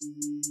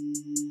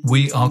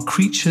We are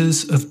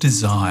creatures of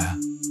desire.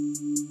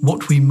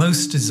 What we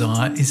most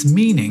desire is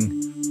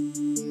meaning.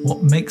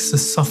 What makes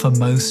us suffer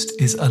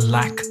most is a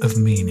lack of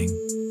meaning.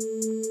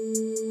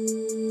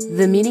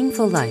 The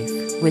Meaningful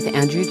Life with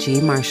Andrew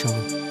G. Marshall.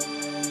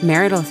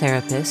 Marital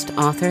therapist,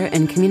 author,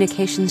 and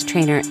communications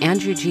trainer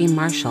Andrew G.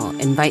 Marshall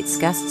invites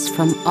guests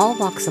from all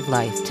walks of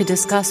life to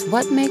discuss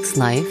what makes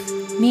life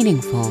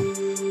meaningful.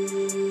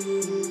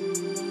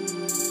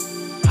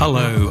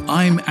 Hello,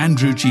 I'm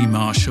Andrew G.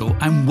 Marshall,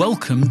 and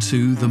welcome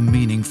to The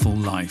Meaningful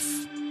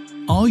Life.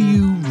 Are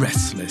you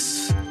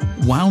restless,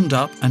 wound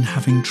up and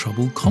having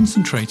trouble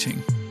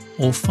concentrating,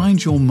 or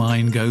find your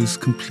mind goes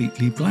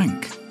completely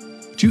blank?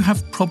 Do you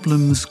have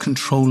problems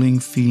controlling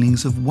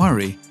feelings of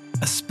worry,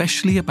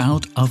 especially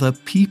about other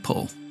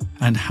people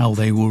and how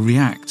they will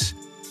react?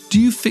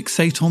 Do you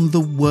fixate on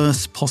the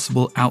worst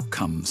possible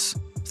outcomes?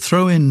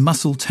 Throw in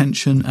muscle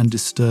tension and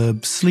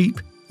disturb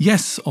sleep?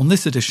 Yes, on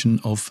this edition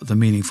of The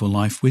Meaningful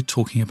Life, we're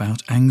talking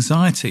about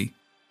anxiety.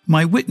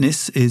 My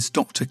witness is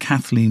Dr.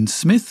 Kathleen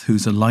Smith,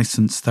 who's a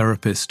licensed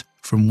therapist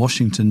from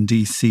Washington,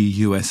 D.C.,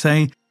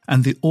 USA,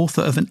 and the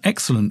author of an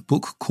excellent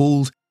book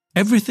called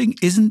Everything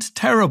Isn't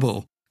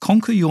Terrible: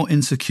 Conquer Your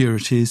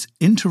Insecurities,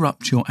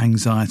 Interrupt Your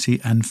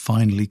Anxiety, and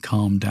Finally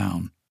Calm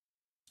Down.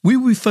 We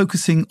will be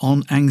focusing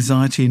on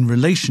anxiety in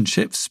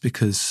relationships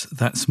because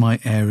that's my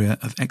area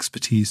of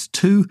expertise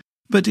too,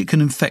 but it can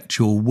affect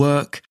your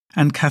work.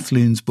 And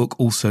Kathleen's book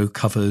also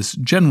covers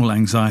general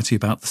anxiety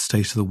about the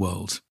state of the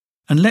world.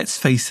 And let's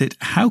face it,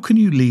 how can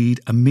you lead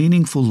a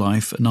meaningful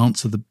life and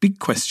answer the big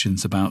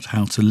questions about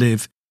how to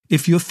live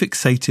if you're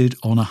fixated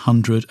on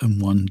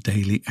 101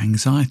 daily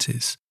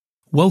anxieties?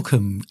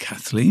 Welcome,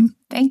 Kathleen.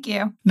 Thank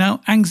you.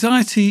 Now,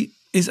 anxiety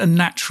is a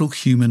natural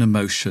human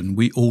emotion.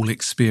 We all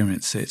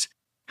experience it.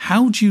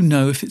 How do you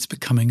know if it's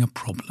becoming a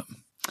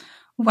problem?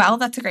 Well,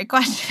 that's a great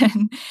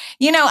question.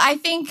 I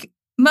think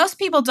most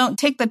people don't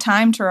take the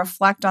time to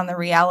reflect on the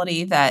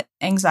reality that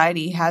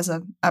anxiety has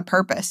a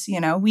purpose.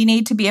 We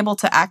need to be able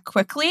to act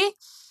quickly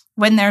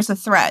when there's a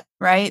threat,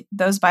 right?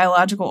 Those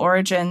biological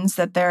origins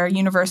that they're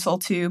universal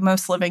to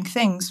most living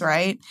things,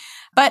 right?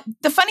 But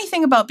the funny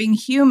thing about being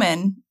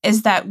human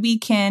is that we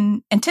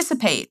can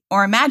anticipate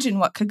or imagine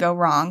what could go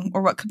wrong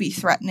or what could be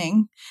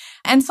threatening.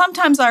 And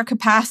sometimes our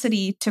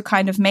capacity to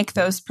kind of make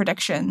those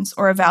predictions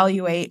or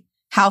evaluate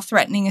how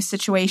threatening a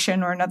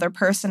situation or another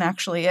person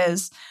actually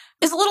is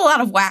a little out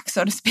of whack,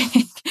 so to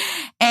speak.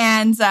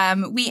 And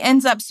we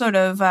end up sort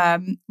of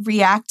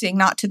reacting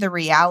not to the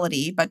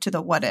reality, but to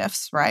the what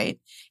ifs, right?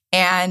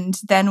 And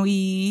then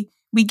we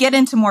get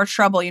into more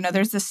trouble.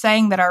 There's this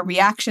saying that our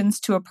reactions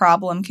to a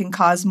problem can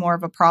cause more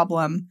of a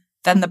problem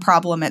than the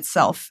problem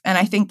itself. And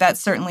I think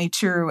that's certainly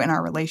true in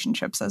our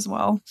relationships as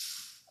well.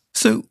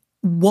 So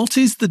what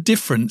is the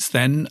difference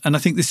then? And I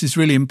think this is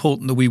really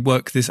important that we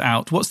work this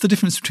out. What's the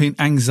difference between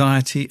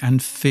anxiety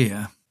and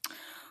fear?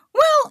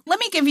 Well, let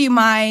me give you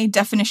my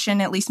definition,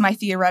 at least my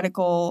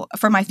theoretical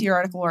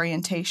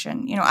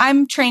orientation.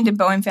 I'm trained in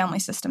Bowen family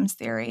systems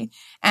theory,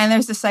 and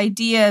there's this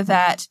idea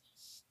that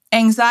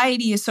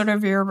anxiety is sort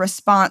of your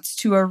response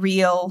to a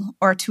real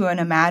or to an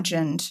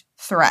imagined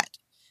threat.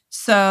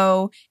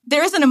 So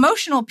there's an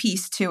emotional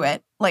piece to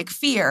it, like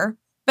fear,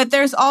 but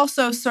there's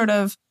also sort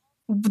of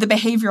the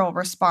behavioral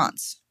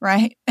response,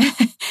 right?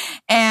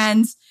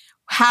 And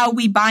how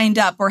we bind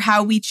up or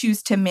how we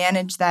choose to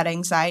manage that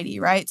anxiety,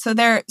 right?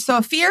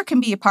 So fear can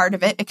be a part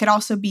of it. It could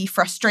also be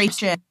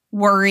frustration,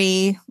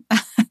 worry,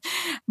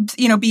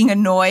 being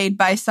annoyed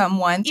by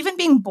someone, even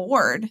being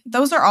bored.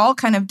 Those are all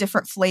kind of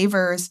different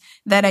flavors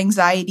that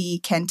anxiety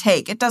can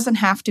take. It doesn't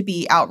have to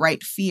be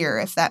outright fear,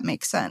 if that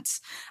makes sense.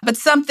 But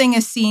something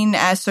is seen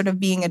as sort of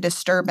being a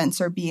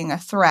disturbance or being a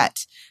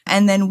threat.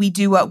 And then we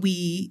do what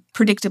we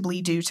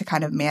predictably do to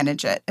kind of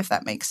manage it, if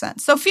that makes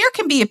sense. So fear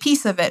can be a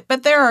piece of it,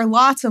 but there are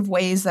lots of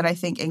ways that I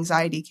think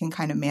anxiety can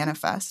kind of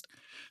manifest.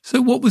 So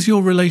what was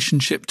your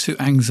relationship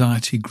to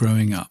anxiety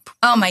growing up?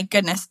 Oh, my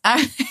goodness.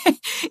 I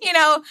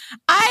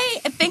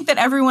think that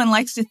everyone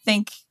likes to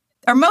think,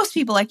 or most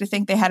people like to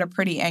think they had a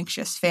pretty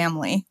anxious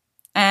family.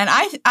 And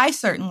I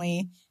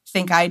certainly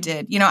think I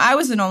did. I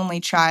was an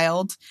only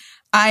child.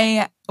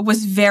 I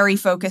was very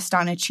focused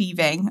on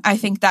achieving. I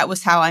think that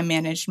was how I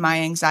managed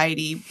my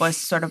anxiety, was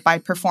sort of by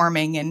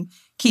performing and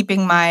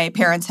keeping my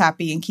parents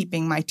happy and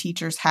keeping my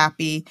teachers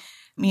happy.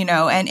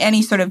 And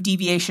any sort of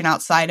deviation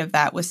outside of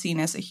that was seen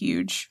as a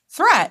huge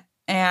threat.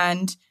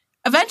 And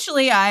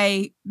eventually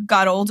I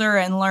got older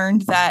and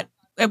learned that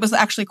it was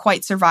actually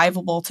quite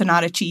survivable to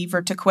not achieve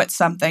or to quit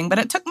something. But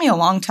it took me a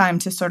long time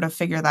to sort of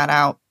figure that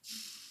out.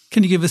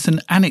 Can you give us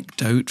an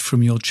anecdote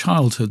from your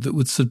childhood that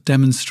would sort of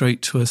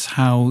demonstrate to us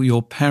how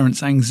your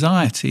parents'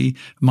 anxiety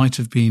might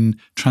have been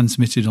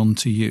transmitted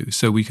onto you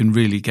so we can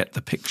really get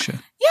the picture?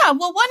 Yeah,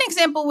 well, one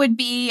example would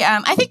be,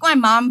 I think my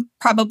mom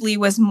probably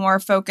was more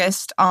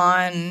focused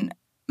on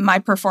my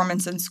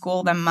performance in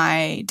school than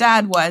my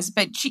dad was.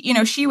 But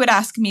she would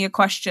ask me a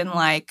question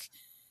like,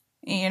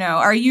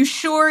 are you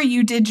sure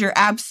you did your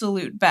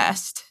absolute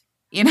best?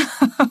 you know,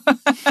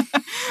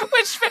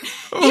 which,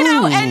 you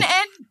know,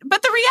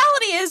 but the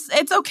reality is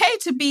it's okay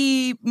to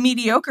be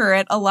mediocre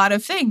at a lot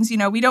of things. You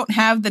know, we don't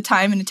have the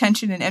time and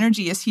attention and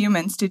energy as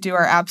humans to do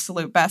our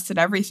absolute best at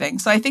everything.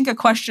 So I think a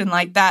question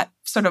like that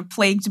sort of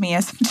plagued me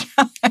as a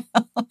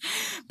child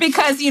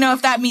because, you know,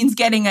 if that means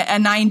getting a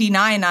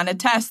 99 on a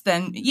test,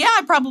 then yeah,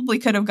 I probably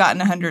could have gotten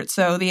 100.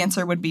 So the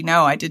answer would be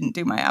no, I didn't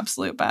do my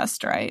absolute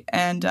best, right?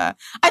 And I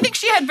think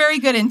she had very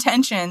good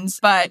intentions,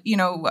 but, you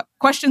know,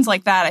 questions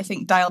like that, I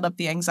think dialed up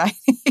the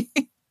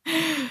anxiety.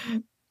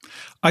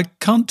 I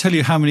can't tell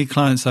you how many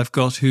clients I've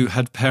got who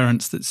had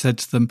parents that said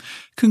to them,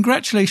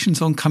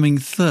 congratulations on coming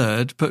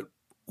third, but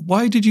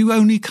why did you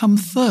only come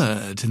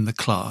third in the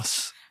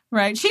class?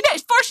 Right.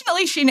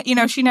 Fortunately,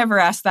 she never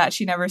asked that.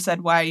 She never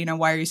said, why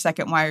are you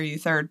second? Why are you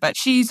third? But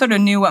she sort of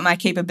knew what my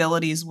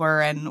capabilities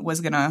were and was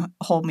going to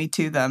hold me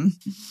to them.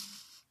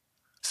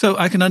 So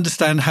I can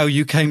understand how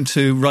you came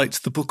to write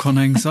the book on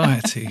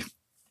anxiety.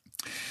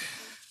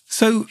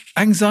 So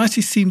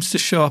anxiety seems to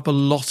show up a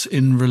lot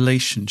in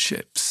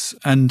relationships.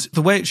 And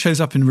the way it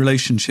shows up in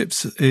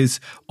relationships is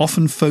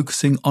often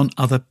focusing on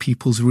other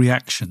people's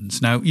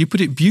reactions. Now, you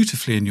put it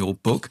beautifully in your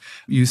book.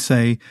 You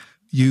say,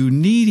 you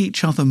need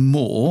each other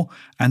more,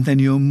 and then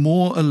you're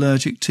more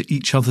allergic to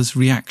each other's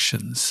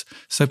reactions.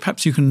 So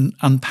perhaps you can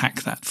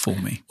unpack that for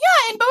me.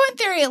 Yeah, in Bowen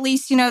theory, at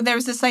least, you know,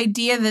 there's this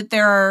idea that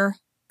there are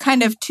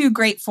kind of two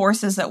great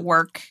forces at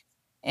work,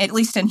 at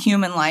least in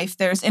human life.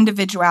 There's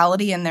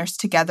individuality and there's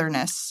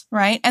togetherness,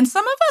 right? And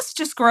some of us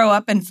just grow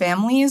up in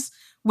families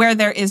where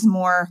there is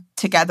more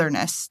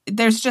togetherness.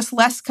 There's just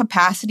less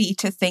capacity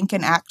to think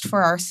and act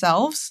for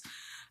ourselves.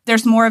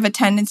 There's more of a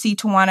tendency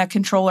to want to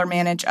control or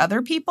manage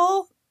other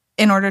people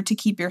in order to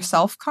keep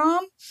yourself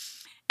calm.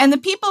 And the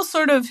people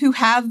sort of who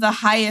have the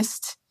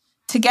highest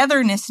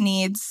togetherness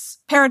needs,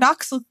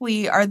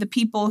 paradoxically, are the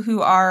people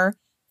who are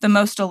the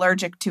most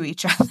allergic to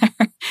each other.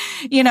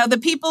 You know, the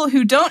people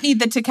who don't need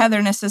the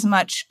togetherness as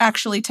much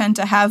actually tend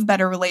to have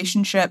better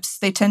relationships.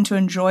 They tend to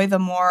enjoy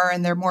them more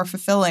and they're more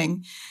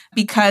fulfilling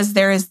because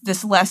there is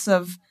this less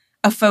of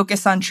a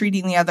focus on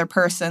treating the other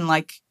person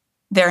like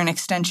they're an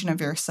extension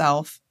of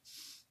yourself.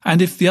 And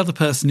if the other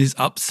person is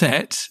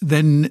upset,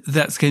 then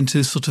that's going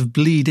to sort of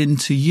bleed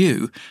into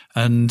you.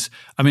 And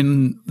I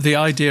mean, the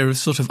idea of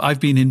sort of, I've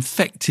been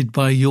infected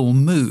by your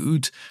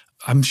mood,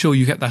 I'm sure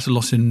you get that a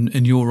lot in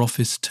your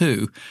office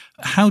too.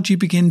 How do you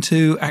begin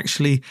to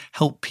actually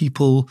help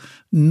people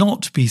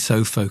not be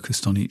so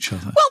focused on each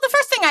other? Well, the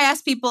first thing I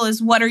ask people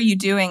is, what are you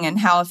doing and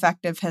how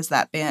effective has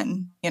that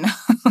been? You know,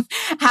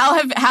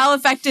 how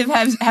effective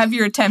have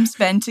your attempts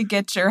been to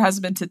get your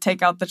husband to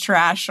take out the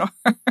trash or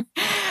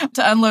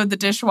to unload the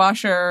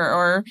dishwasher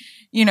or,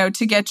 you know,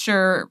 to get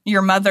your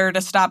mother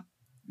to stop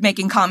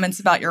making comments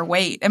about your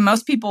weight? And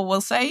most people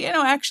will say, you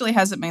know, actually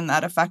hasn't been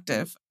that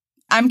effective.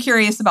 I'm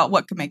curious about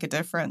what could make a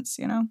difference,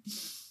 you know?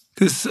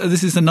 Because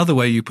this is another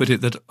way you put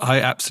it that I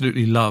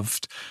absolutely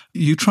loved.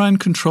 You try and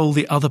control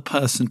the other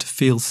person to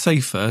feel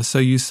safer. So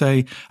you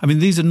say, I mean,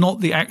 these are not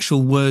the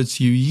actual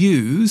words you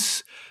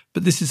use,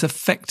 but this is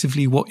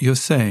effectively what you're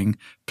saying.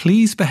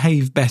 Please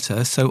behave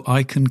better so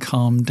I can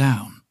calm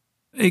down.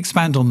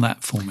 Expand on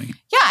that for me.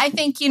 Yeah, I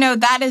think, you know,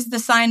 that is the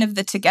sign of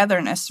the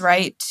togetherness,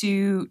 right?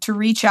 To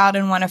reach out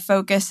and want to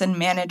focus and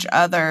manage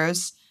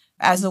others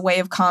as a way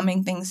of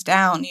calming things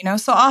down, you know?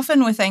 So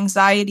often with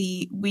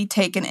anxiety, we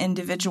take an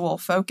individual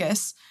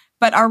focus,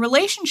 but our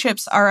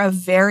relationships are a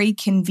very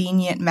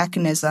convenient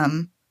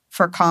mechanism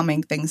for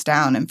calming things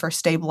down and for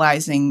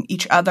stabilizing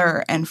each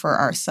other and for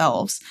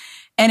ourselves.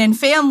 And in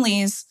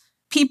families,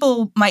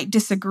 people might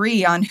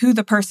disagree on who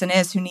the person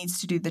is who needs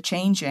to do the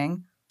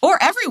changing,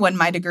 or everyone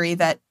might agree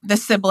that the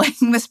sibling,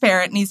 this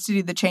parent needs to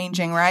do the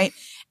changing, right?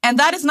 And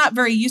that is not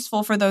very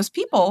useful for those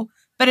people.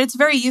 But it's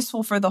very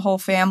useful for the whole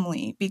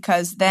family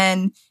because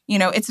then, you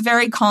know, it's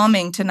very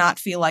calming to not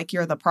feel like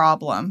you're the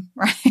problem,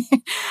 right?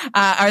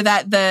 Or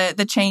that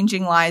the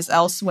changing lies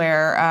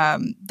elsewhere.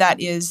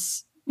 That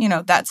is, you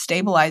know, that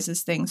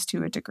stabilizes things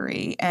to a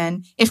degree.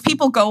 And if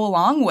people go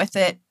along with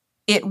it,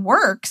 it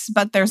works,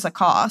 but there's a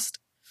cost.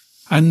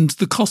 And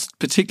the cost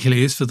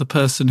particularly is for the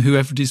person who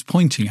everybody's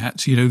pointing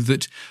at, you know,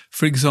 that,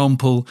 for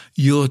example,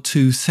 you're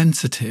too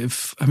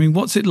sensitive. I mean,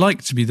 what's it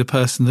like to be the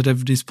person that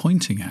everybody's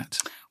pointing at?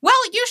 Well,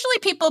 usually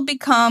people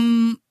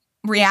become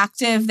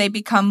reactive. They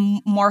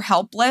become more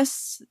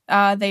helpless.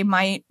 They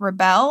might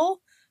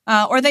rebel,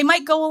 or they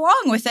might go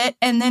along with it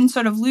and then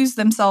sort of lose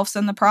themselves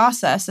in the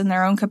process and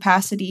their own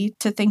capacity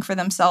to think for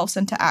themselves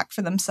and to act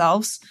for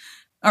themselves.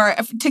 Or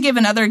to give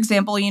another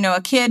example, you know,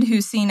 a kid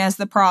who's seen as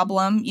the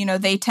problem, you know,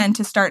 they tend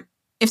to start,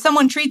 if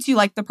someone treats you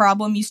like the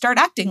problem, you start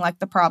acting like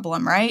the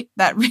problem, right?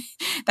 That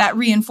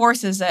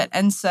reinforces it.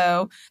 And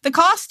so the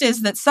cost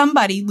is that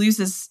somebody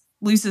loses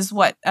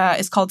what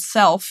is called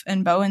self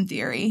in Bowen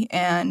theory,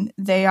 and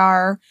they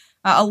are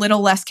a little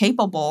less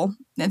capable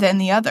than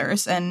the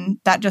others. And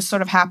that just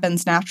sort of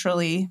happens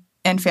naturally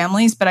in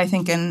families, but I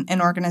think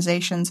in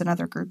organizations and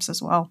other groups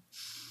as well.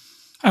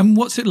 And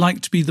what's it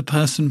like to be the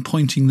person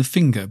pointing the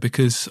finger?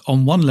 Because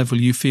on one level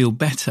you feel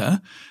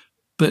better,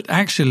 but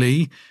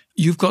actually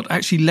you've got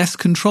actually less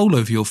control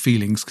over your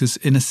feelings because,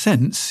 in a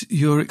sense,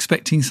 you're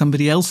expecting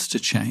somebody else to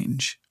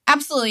change.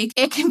 Absolutely.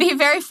 It can be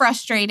very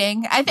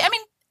frustrating. I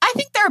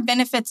think there are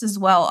benefits as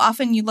well.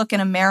 Often you look in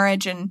a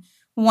marriage and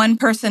one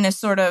person is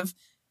sort of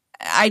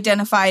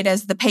identified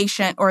as the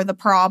patient or the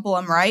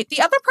problem, right?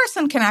 The other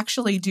person can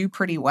actually do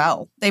pretty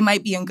well. They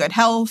might be in good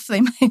health.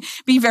 They might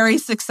be very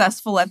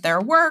successful at their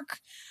work,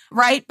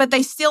 right? But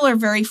they still are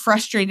very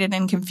frustrated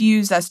and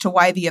confused as to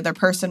why the other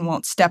person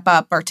won't step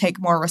up or take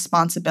more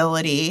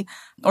responsibility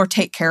or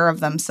take care of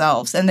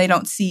themselves. And they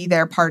don't see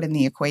their part in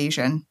the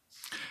equation.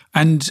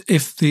 And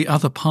if the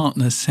other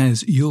partner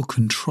says you're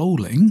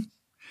controlling,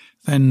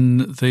 then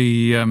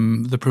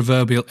the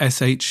proverbial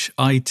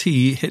SHIT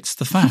hits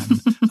the fan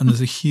and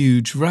there's a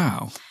huge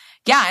row.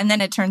 Yeah, and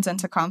then it turns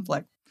into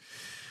conflict.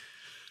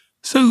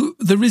 So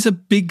there is a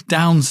big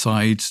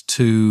downside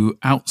to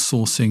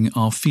outsourcing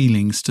our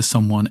feelings to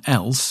someone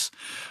else,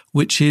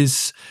 which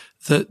is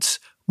that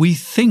we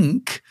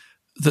think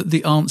that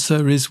the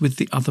answer is with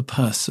the other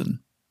person.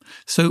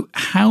 So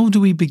how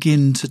do we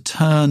begin to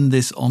turn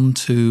this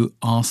onto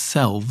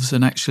ourselves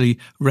and actually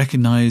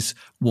recognize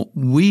what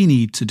we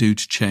need to do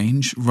to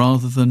change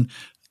rather than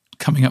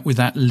coming up with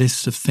that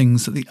list of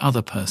things that the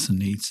other person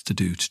needs to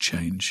do to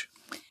change?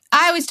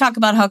 I always talk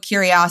about how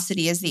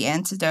curiosity is the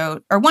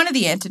antidote, or one of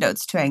the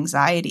antidotes to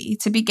anxiety,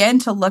 to begin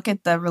to look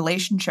at the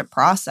relationship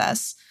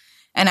process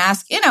and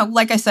ask,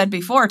 like I said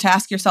before, to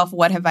ask yourself,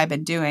 what have I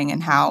been doing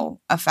and how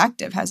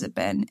effective has it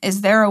been?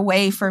 Is there a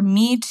way for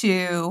me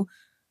to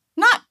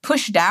not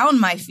push down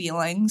my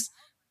feelings,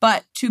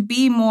 but to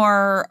be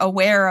more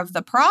aware of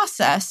the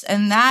process?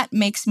 And that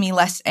makes me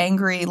less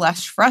angry,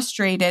 less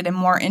frustrated, and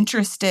more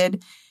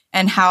interested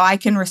in how I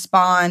can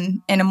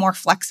respond in a more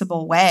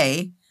flexible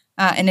way,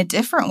 in a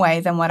different way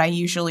than what I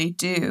usually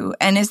do.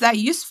 And is that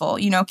useful?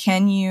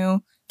 Can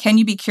you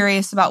be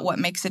curious about what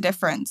makes a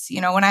difference?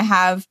 When I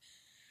have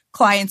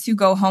clients who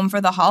go home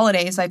for the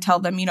holidays, I tell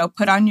them,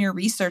 put on your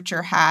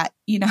researcher hat,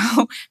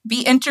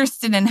 be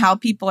interested in how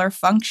people are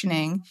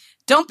functioning.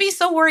 Don't be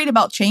so worried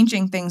about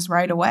changing things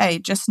right away.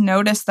 Just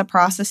notice the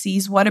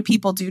processes. What do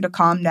people do to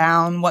calm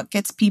down? What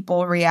gets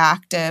people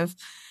reactive?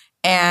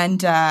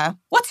 And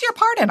what's your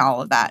part in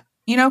all of that?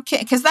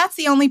 Because that's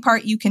the only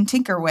part you can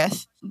tinker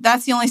with.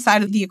 That's the only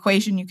side of the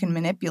equation you can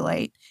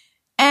manipulate.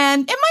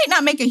 And it might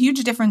not make a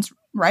huge difference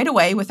right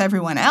away with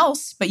everyone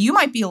else, but you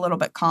might be a little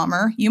bit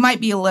calmer. You might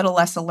be a little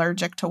less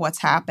allergic to what's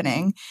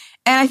happening.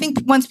 And I think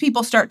once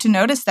people start to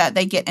notice that,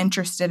 they get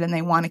interested and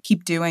they want to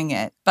keep doing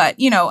it. But,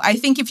 I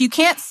think if you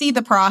can't see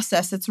the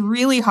process, it's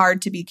really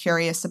hard to be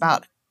curious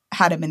about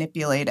how to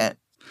manipulate it.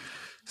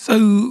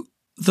 So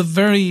the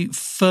very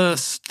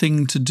first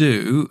thing to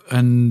do,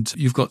 and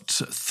you've got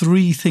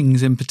 3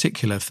 things in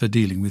particular for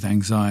dealing with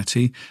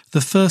anxiety. The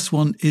first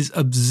one is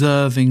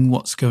observing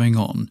what's going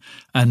on.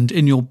 And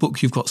in your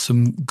book, you've got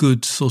some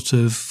good sort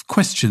of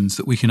questions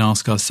that we can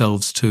ask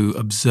ourselves to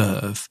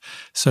observe.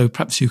 So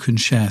perhaps you can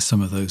share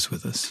some of those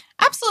with us.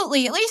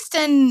 Absolutely. At least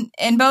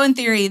in Bowen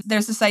theory,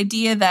 there's this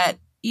idea that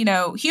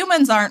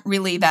humans aren't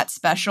really that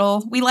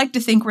special. We like to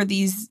think we're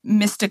these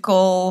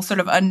mystical, sort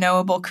of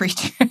unknowable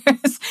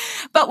creatures.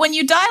 But when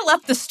you dial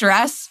up the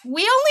stress,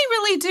 we only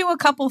really do a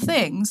couple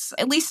things,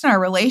 at least in our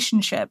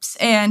relationships.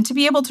 And to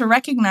be able to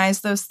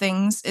recognize those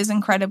things is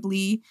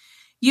incredibly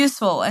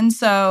useful. And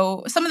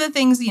so some of the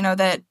things,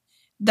 that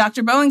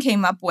Dr. Bowen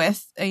came up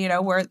with,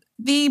 were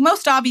the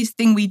most obvious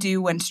thing we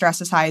do when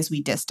stress is high is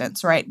we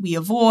distance, right? We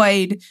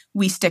avoid,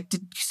 we stick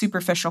to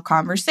superficial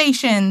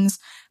conversations,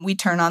 we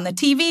turn on the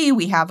TV,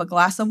 we have a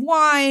glass of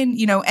wine,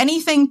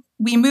 anything,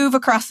 we move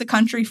across the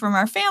country from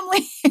our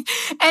family,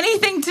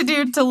 anything to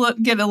do to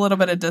get a little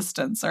bit of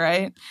distance,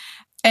 right?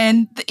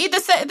 And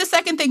the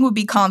second thing would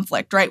be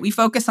conflict, right? We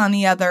focus on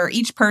the other.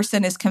 Each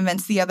person is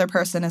convinced the other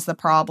person is the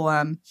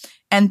problem.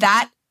 And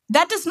that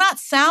does not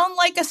sound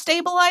like a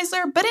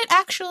stabilizer, but it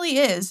actually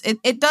is.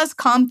 It does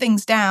calm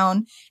things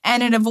down,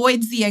 and it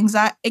avoids the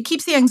anxiety. It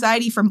keeps the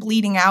anxiety from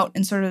bleeding out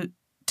and sort of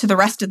to the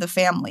rest of the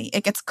family.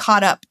 It gets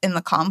caught up in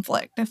the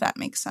conflict, if that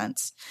makes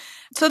sense.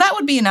 So that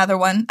would be another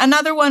one.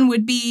 Another one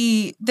would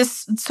be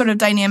this sort of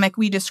dynamic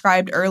we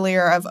described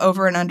earlier of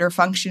over and under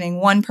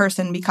functioning. One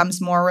person becomes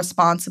more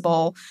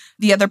responsible.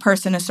 The other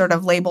person is sort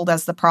of labeled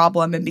as the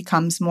problem and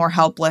becomes more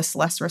helpless,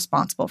 less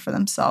responsible for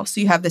themselves.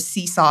 So you have the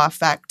seesaw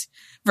effect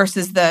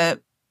versus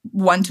the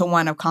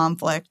one-to-one of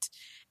conflict.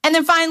 And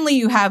then finally,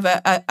 you have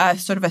a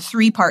sort of a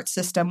 3-part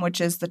system,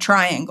 which is the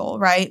triangle,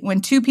 right? When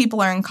 2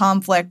 people are in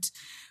conflict,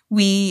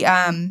 we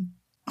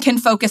can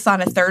focus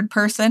on a third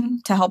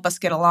person to help us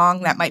get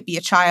along. That might be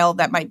a child.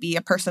 That might be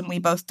a person we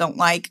both don't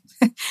like.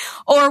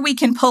 Or we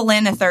can pull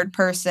in a third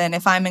person.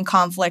 If I'm in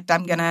conflict,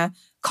 I'm going to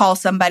call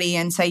somebody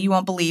and say, you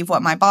won't believe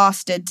what my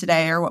boss did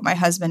today or what my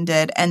husband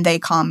did, and they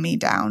calm me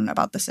down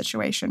about the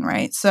situation,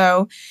 right?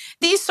 So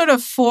these sort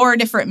of 4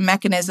 different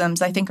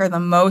mechanisms, I think, are the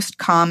most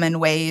common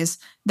ways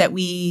that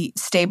we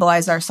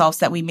stabilize ourselves,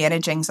 that we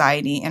manage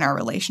anxiety in our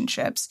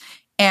relationships.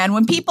 And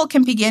when people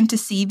can begin to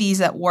see these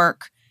at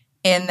work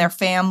in their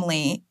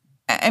family,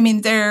 I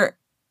mean,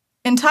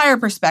 entire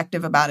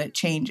perspective about it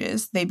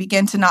changes. They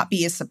begin to not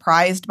be as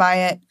surprised by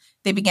it.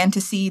 They begin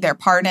to see their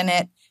part in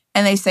it.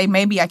 And they say,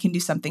 maybe I can do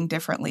something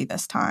differently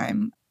this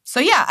time. So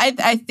yeah,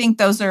 I think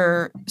those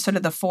are sort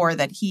of the 4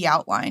 that he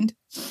outlined.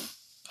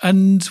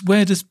 And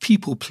where does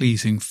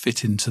people-pleasing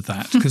fit into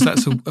that? Because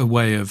that's a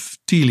way of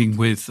dealing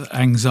with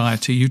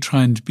anxiety. You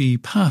try and be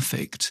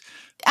perfect.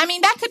 I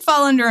mean, that could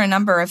fall under a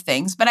number of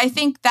things, but I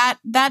think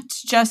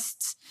that's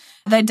just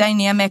the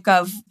dynamic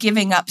of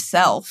giving up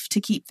self to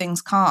keep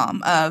things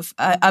calm, of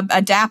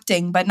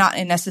adapting, but not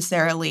in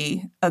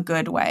necessarily a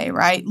good way,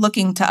 right?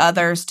 Looking to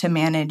others to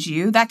manage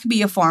you. That could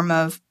be a form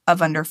of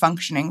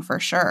underfunctioning for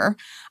sure.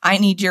 I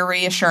need your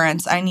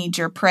reassurance. I need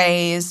your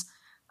praise.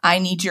 I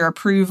need your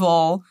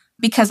approval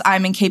because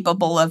I'm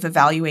incapable of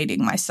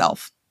evaluating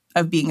myself,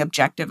 of being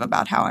objective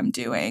about how I'm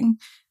doing.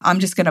 I'm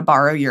just going to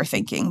borrow your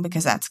thinking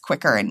because that's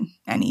quicker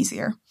and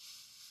easier.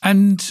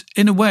 And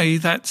in a way,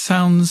 that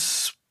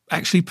sounds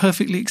actually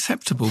perfectly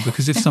acceptable,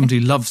 because if somebody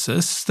loves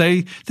us,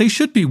 they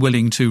should be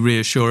willing to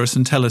reassure us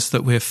and tell us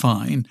that we're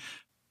fine.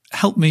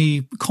 Help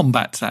me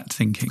combat that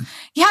thinking.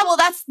 Yeah, well,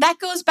 that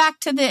goes back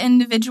to the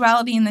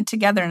individuality and the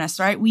togetherness,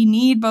 right? We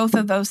need both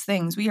of those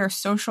things. We are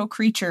social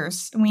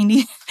creatures. We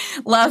need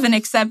love and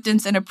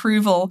acceptance and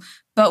approval,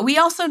 but we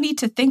also need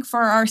to think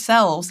for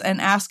ourselves and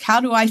ask, how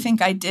do I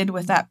think I did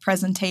with that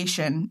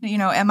presentation? You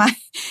know, am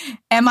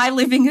I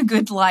living a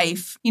good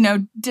life? You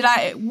know,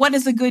 what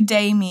does a good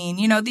day mean?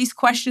 You know, these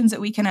questions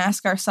that we can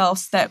ask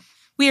ourselves, that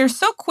we are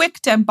so quick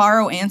to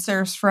borrow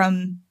answers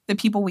from the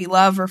people we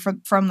love or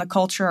from the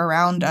culture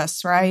around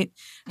us, right?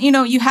 You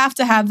know, you have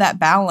to have that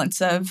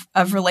balance of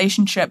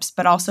relationships,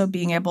 but also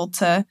being able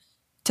to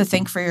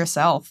think for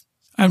yourself.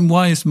 And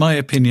why is my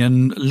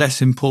opinion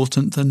less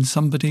important than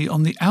somebody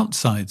on the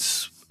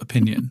outside's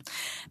opinion?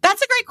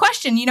 That's a great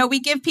question. You know, we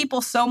give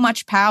people so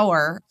much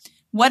power.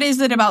 What is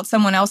it about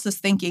someone else's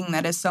thinking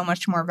that is so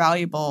much more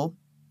valuable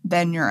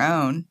than your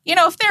own? You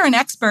know, if they're an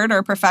expert or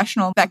a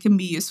professional, that can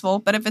be useful.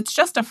 But if it's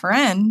just a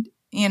friend,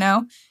 you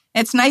know,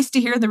 it's nice to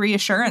hear the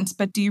reassurance,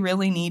 but do you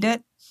really need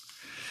it?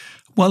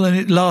 Well, and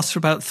it lasts for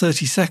about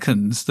 30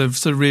 seconds, the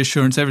sort of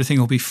reassurance, everything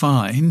will be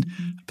fine.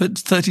 Mm-hmm. But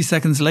 30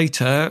 seconds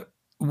later,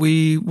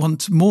 we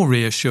want more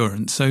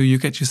reassurance. So you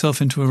get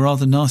yourself into a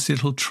rather nasty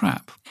little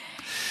trap.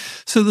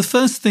 So the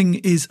first thing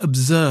is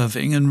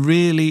observing and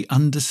really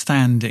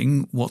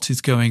understanding what is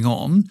going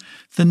on.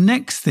 The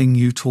next thing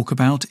you talk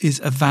about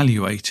is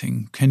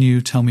evaluating. Can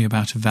you tell me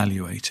about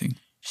evaluating?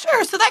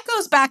 Sure. So that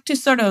goes back to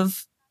sort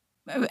of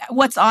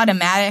what's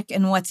automatic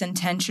and what's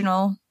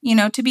intentional, you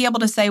know, to be able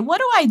to say, what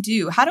do I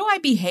do? How do I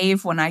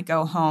behave when I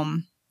go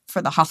home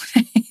for the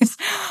holidays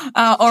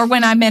or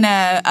when I'm in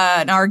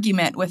an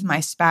argument with my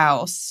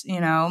spouse,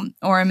 you know,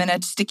 or I'm in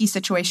a sticky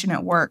situation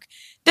at work?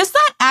 Does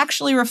that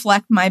actually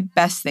reflect my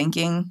best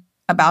thinking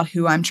about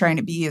who I'm trying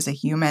to be as a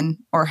human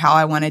or how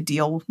I want to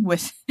deal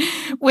with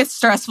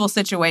stressful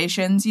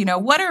situations? You know,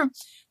 what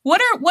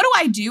do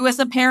I do as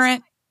a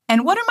parent,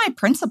 and what are my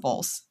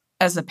principles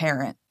as a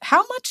parent?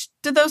 How much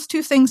do those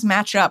two things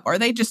match up? Or are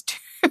they just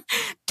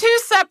two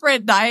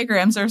separate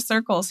diagrams or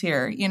circles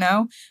here, you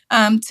know?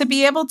 To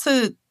be able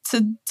to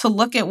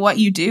look at what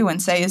you do and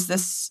say, is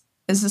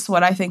this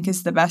what I think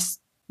is the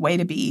best way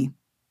to be?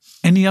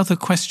 Any other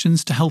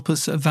questions to help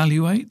us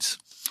evaluate?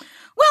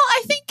 Well,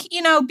 I think,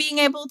 you know, being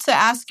able to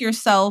ask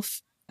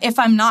yourself, if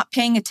I'm not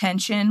paying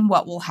attention,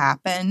 what will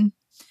happen?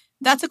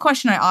 That's a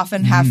question I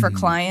often have for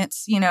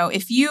clients. You know,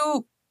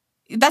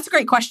 that's a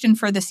great question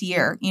for this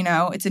year. You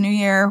know, it's a new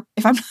year.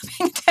 If I'm not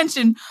paying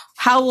attention,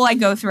 how will I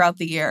go throughout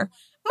the year?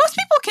 Most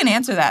people can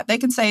answer that. They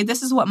can say,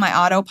 this is what my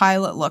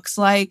autopilot looks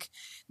like.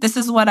 This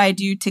is what I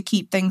do to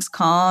keep things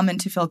calm and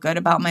to feel good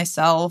about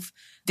myself.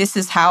 This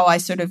is how I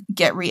sort of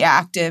get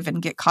reactive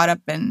and get caught up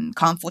in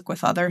conflict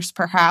with others,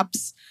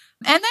 perhaps.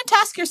 And then to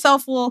ask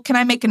yourself, well, can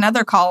I make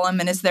another column?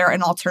 And is there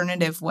an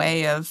alternative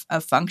way of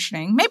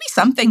functioning? Maybe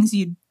some things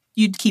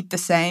you'd keep the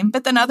same,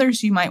 but then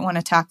others you might want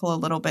to tackle a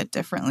little bit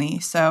differently.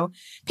 So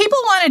people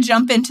want to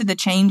jump into the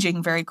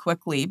changing very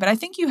quickly, but I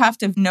think you have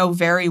to know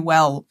very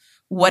well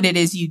what it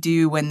is you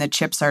do when the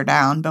chips are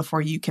down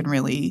before you can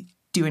really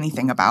do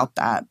anything about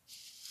that.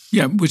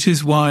 Yeah, which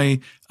is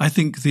why I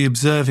think the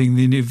observing,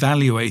 the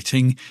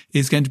evaluating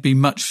is going to be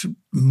much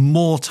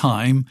more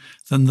time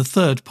than the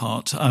third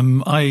part.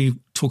 I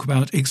talk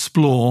about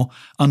explore,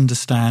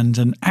 understand,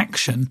 and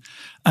action.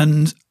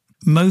 And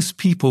most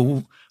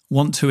people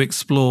want to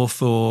explore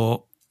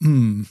for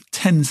 10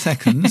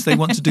 seconds. They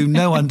want to do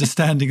no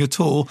understanding at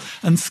all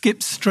and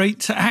skip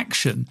straight to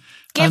action.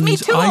 Give me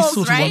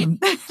tools, right?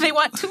 They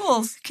want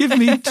tools. Give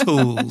me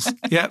tools.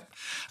 Yep.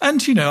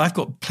 And, you know, I've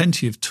got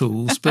plenty of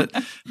tools, but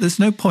there's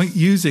no point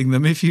using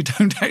them if you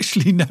don't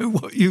actually know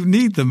what you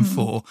need them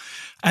for.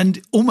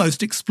 And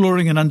almost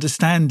exploring and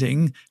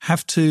understanding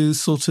have to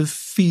sort of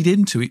feed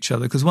into each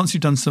other, because once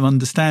you've done some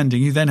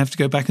understanding, you then have to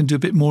go back and do a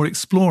bit more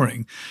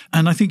exploring.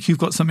 And I think you've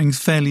got something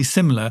fairly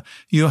similar.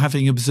 You're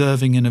having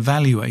observing and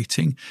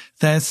evaluating.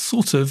 They're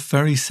sort of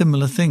very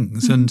similar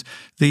things. And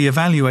the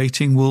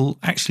evaluating will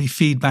actually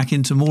feed back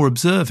into more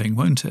observing,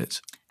 won't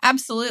it?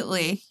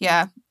 Absolutely.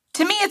 Yeah.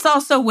 To me, it's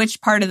also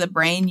which part of the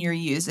brain you're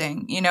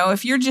using.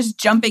 If you're just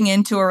jumping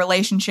into a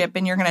relationship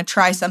and you're going to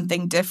try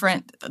something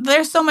different,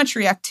 there's so much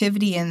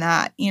reactivity in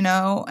that,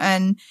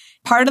 and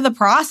part of the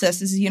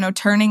process is,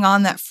 turning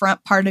on that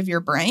front part of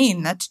your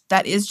brain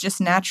that is just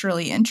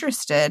naturally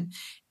interested.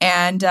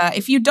 And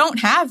if you don't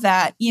have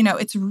that,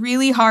 it's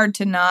really hard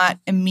to not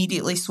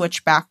immediately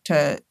switch back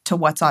to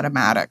what's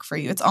automatic for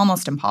you. It's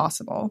almost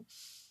impossible.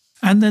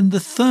 And then the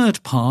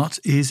third part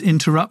is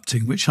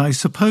interrupting, which I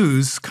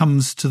suppose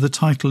comes to the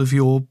title of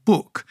your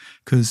book,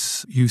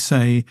 because you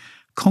say,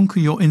 conquer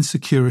your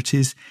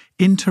insecurities,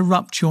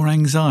 interrupt your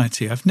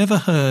anxiety. I've never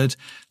heard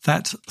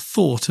that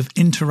thought of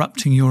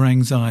interrupting your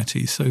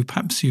anxiety, so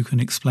perhaps you can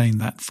explain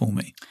that for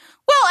me.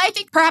 Well, I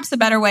think perhaps a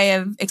better way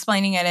of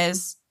explaining it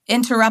is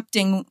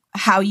interrupting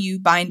how you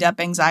bind up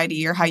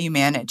anxiety or how you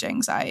manage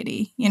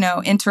anxiety,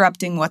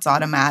 interrupting what's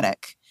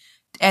automatic.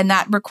 And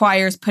that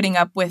requires putting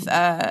up with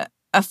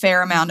a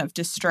fair amount of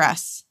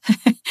distress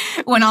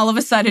when all of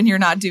a sudden you're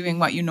not doing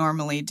what you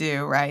normally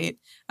do, right?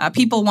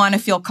 People want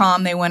to feel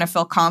calm. They want to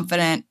feel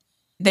confident.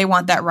 They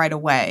want that right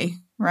away,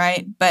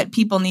 right? But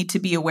people need to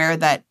be aware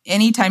that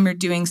anytime you're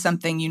doing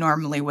something you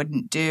normally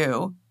wouldn't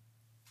do,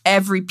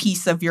 every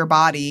piece of your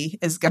body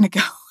is going to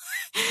go,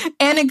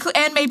 and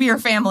maybe your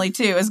family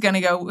too is going to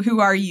go,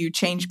 who are you?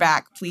 Change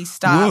back. Please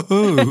stop.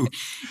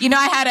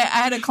 I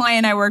had a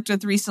client I worked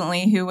with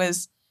recently who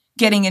was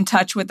getting in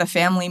touch with a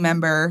family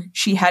member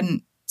she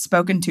hadn't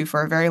spoken to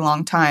for a very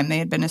long time. They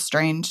had been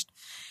estranged.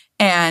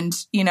 And,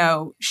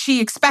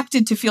 she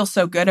expected to feel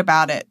so good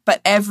about it,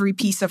 but every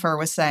piece of her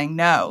was saying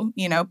no,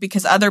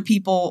 because other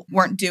people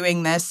weren't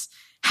doing this.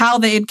 How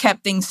they had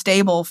kept things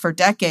stable for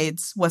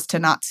decades was to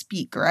not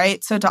speak,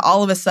 right? So to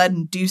all of a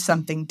sudden do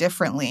something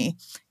differently,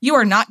 you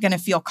are not going to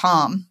feel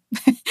calm,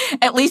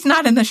 at least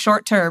not in the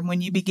short term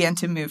when you begin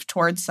to move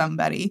towards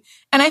somebody.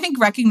 And I think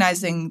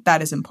recognizing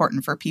that is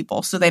important for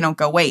people so they don't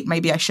go, wait,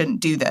 maybe I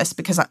shouldn't do this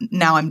because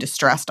now I'm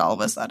distressed all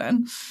of a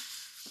sudden.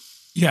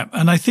 Yeah,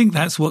 and I think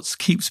that's what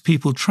keeps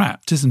people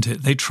trapped, isn't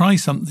it? They try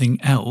something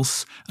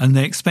else and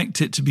they expect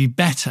it to be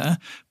better,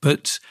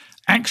 but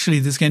actually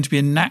there's going to be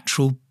a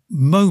natural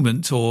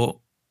moment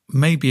or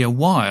maybe a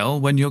while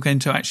when you're going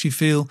to actually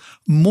feel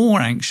more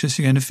anxious.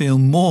 You're going to feel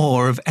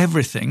more of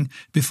everything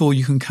before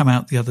you can come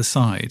out the other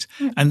side.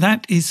 And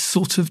that is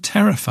sort of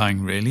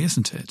terrifying, really,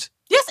 isn't it?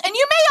 Yes, and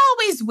you may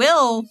always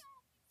will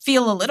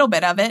feel a little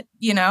bit of it.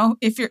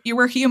 If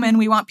we're human,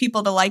 we want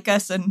people to like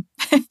us and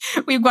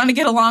we want to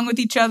get along with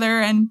each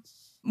other and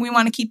we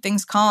want to keep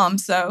things calm.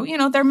 So,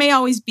 there may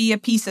always be a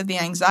piece of the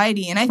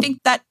anxiety. And I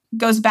think that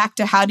goes back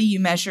to, how do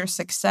you measure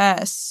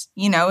success?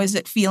 Is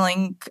it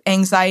feeling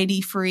anxiety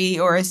free,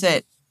 or is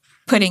it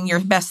putting your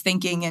best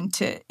thinking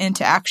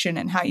into action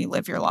and how you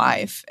live your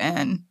life?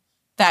 And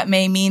that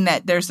may mean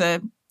that there's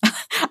a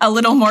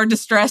little more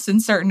distress in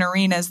certain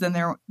arenas than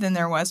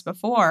there was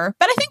before.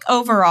 But I think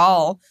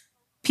overall,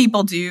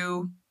 people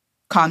do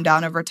calm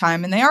down over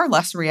time and they are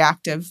less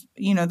reactive,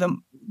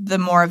 the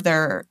more of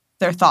their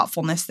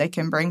thoughtfulness they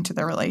can bring to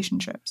their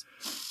relationships.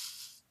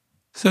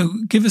 So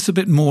give us a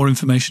bit more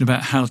information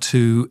about how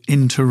to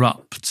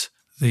interrupt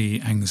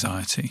the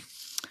anxiety.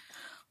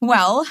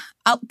 Well,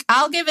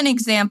 I'll give an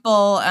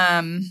example.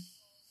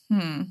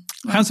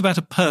 How's about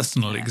a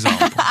personal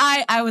example?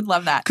 I would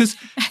love that.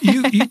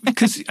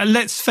 Because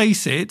let's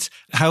face it,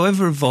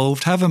 however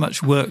evolved, however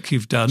much work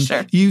you've done,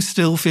 sure, you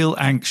still feel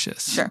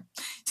anxious. Sure.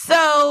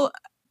 So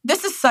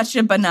this is such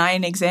a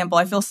benign example.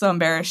 I feel so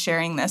embarrassed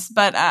sharing this,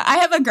 but I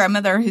have a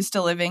grandmother who's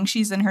still living.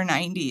 She's in her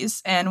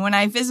 90s. And when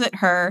I visit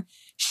her,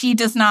 she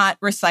does not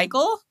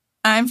recycle.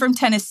 I'm from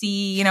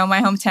Tennessee,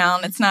 my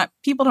hometown.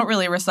 People don't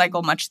really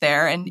recycle much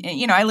there. And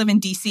I live in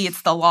DC.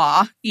 It's the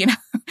law,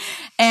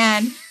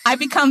 and I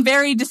become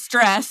very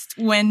distressed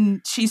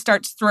when she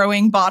starts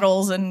throwing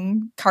bottles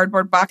and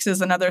cardboard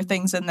boxes and other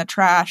things in the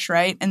trash,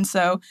 right? And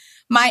so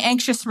my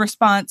anxious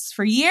response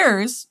for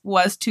years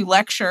was to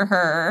lecture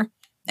her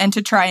and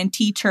to try and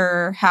teach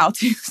her how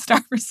to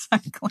start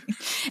recycling.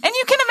 And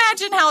you can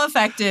imagine how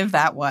effective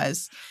that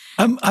was.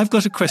 I've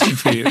got a question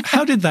for you.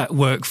 How did that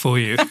work for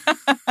you?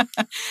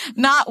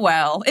 Not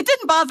well. It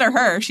didn't bother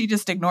her. She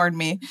just ignored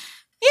me.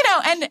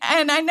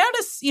 And I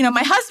notice,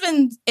 my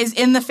husband is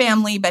in the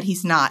family, but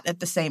he's not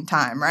at the same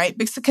time, right?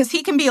 Because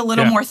he can be a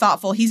little more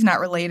thoughtful. He's not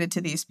related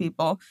to these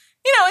people.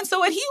 And so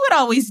what he would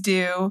always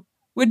do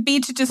would be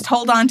to just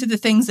hold on to the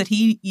things that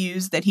he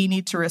used that he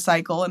needs to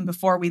recycle. And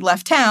before we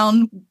left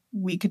town,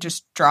 we could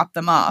just drop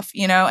them off,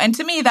 And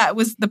to me, that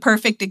was the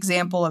perfect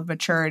example of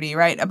maturity,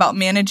 right? About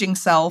managing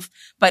self,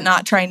 but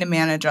not trying to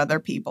manage other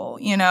people,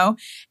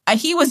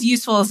 He was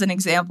useful as an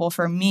example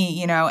for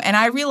me, And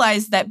I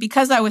realized that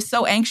because I was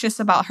so anxious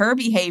about her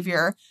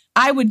behavior,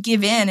 I would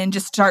give in and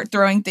just start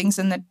throwing things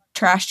in the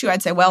trash too.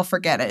 I'd say, well,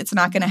 forget it. It's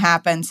not going to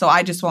happen. So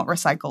I just won't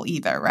recycle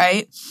either,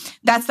 right?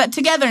 That's that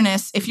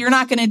togetherness. If you're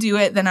not going to do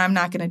it, then I'm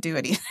not going to do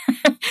it either,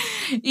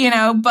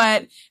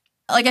 But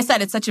like I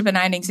said, it's such a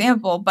benign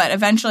example, but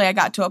eventually I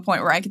got to a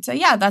point where I could say,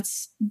 yeah,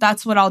 that's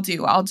what I'll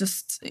do. I'll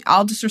just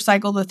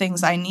recycle the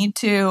things I need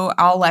to.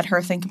 I'll let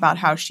her think about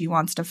how she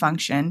wants to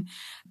function.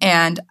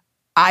 And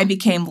I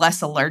became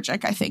less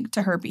allergic, I think,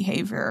 to her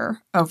behavior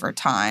over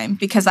time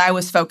because I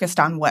was focused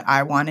on what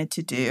I wanted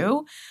to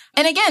do.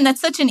 And again, that's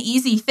such an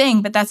easy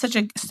thing, but that's such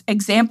an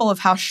example of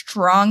how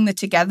strong the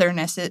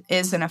togetherness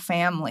is in a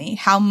family,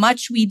 how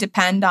much we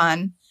depend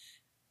on,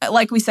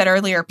 like we said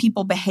earlier,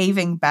 people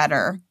behaving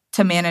better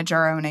to manage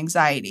our own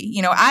anxiety.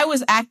 I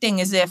was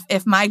acting as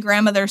if my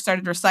grandmother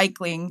started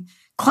recycling,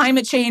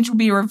 climate change would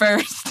be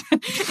reversed.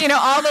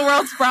 All the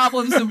world's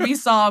problems would be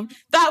solved.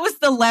 That was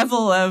the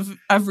level of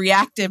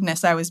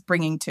reactiveness I was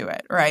bringing to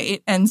it,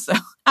 right? And so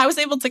I was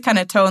able to kind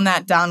of tone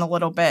that down a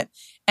little bit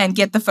and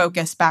get the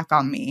focus back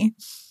on me.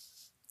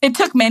 It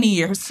took many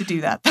years to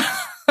do that.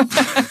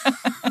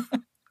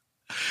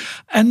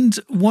 And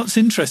what's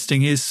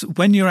interesting is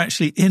when you're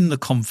actually in the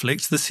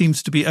conflict, there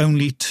seems to be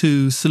only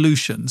two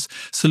solutions.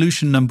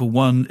 Solution number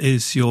one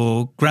is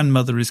your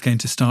grandmother is going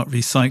to start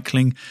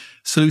recycling.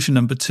 Solution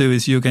number two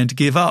is you're going to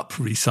give up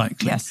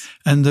recycling. Yes.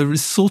 And there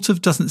is sort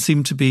of doesn't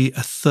seem to be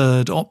a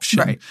third option.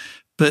 Right.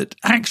 But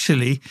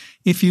actually,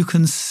 if you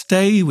can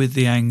stay with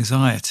the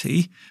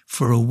anxiety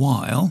for a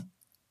while,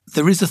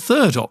 there is a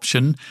third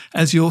option,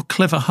 as your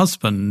clever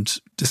husband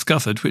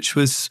discovered, which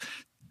was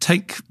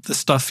take the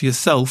stuff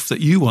yourself that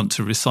you want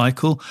to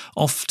recycle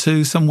off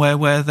to somewhere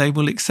where they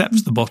will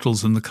accept the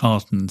bottles and the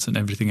cartons and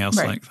everything else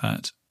like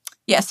that.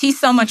 Yes, he's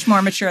so much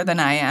more mature than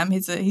I am.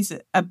 He's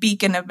a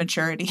beacon of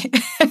maturity.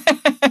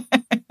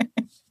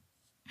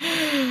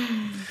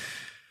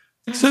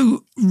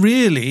 So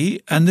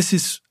really, and this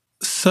is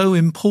so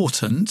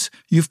important,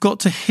 you've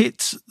got to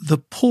hit the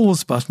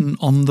pause button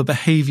on the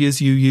behaviors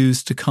you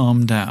use to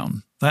calm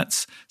down.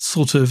 That's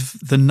sort of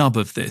the nub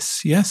of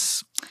this,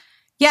 yes?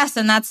 Yes,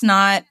 and that's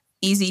not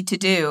easy to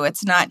do.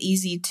 It's not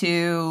easy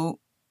to,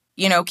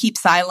 keep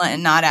silent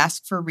and not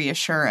ask for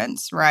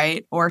reassurance,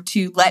 right? Or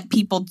to let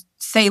people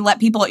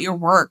at your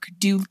work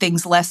do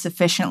things less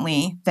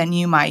efficiently than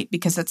you might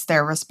because it's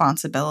their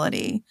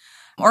responsibility.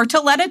 Or to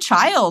let a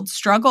child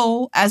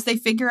struggle as they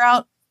figure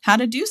out how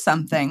to do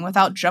something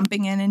without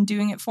jumping in and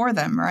doing it for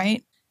them,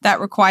 right? That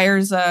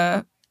requires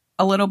a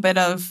little bit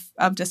of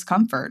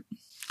discomfort.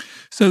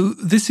 So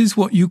this is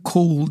what you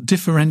call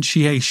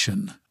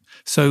differentiation.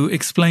 So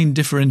explain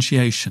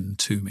differentiation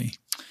to me.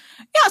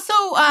 Yeah,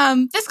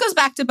 so this goes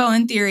back to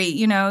Bowen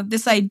theory,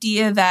 this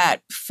idea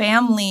that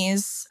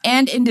families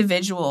and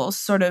individuals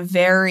sort of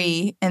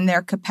vary in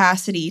their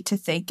capacity to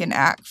think and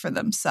act for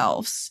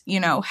themselves.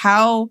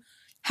 How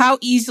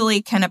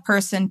easily can a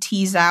person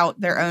tease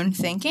out their own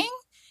thinking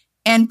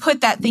and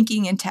put that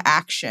thinking into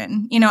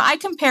action? I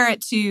compare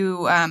it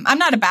to, I'm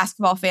not a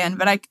basketball fan,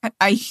 but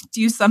I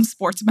do some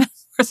sports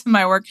metaphors in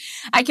my work.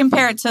 I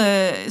compare it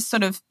to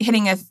sort of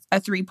hitting a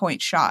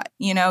 3-point shot.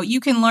 You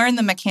can learn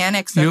the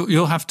mechanics.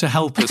 You'll have to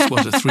help us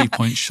what a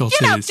 3-point shot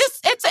is.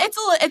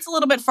 It's a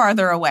little bit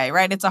farther away,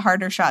 right? It's a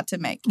harder shot to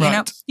make.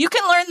 Right. You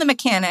can learn the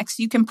mechanics.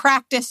 You can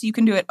practice. You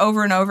can do it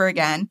over and over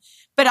again.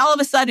 But all of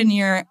a sudden,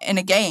 you're in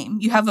a game.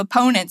 You have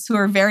opponents who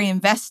are very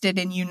invested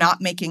in you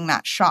not making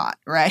that shot,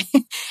 right?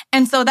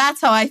 And so that's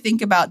how I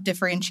think about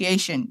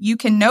differentiation. You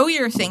can know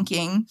your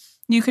thinking.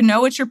 You can know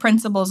what your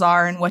principles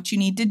are and what you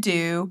need to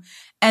do.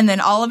 And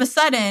then all of a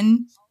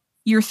sudden,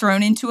 you're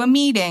thrown into a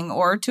meeting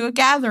or to a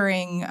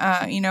gathering,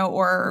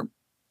 or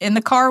in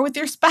the car with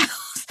your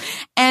spouse.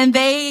 And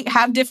they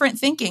have different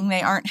thinking.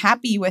 They aren't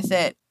happy with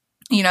it.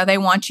 They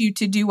want you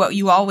to do what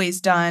you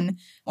always done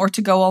or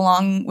to go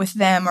along with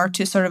them or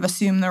to sort of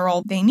assume the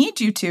role they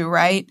need you to,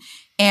 right?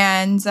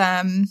 And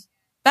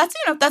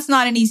that's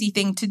not an easy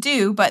thing to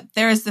do, but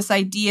there is this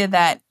idea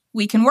that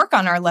we can work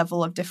on our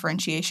level of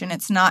differentiation.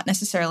 It's not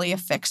necessarily a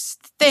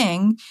fixed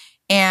thing.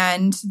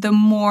 And the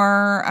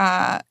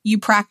more you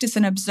practice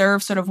and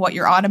observe sort of what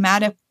your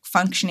automatic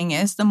functioning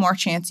is, the more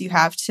chance you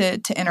have to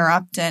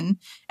interrupt and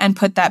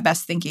put that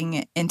best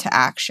thinking into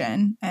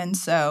action. And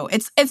so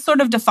it's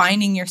sort of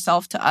defining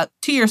yourself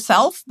to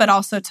yourself, but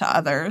also to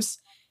others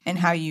and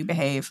how you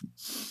behave.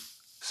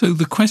 So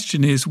the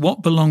question is,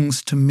 what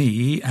belongs to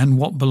me and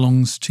what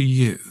belongs to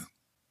you?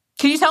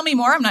 Can you tell me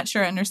more? I'm not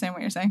sure I understand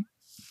what you're saying.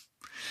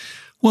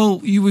 Well,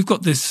 we've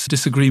got this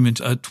disagreement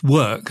at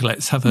work.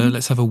 Let's have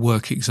a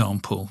work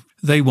example.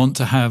 They want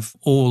to have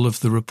all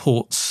of the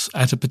reports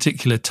at a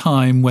particular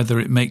time, whether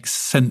it makes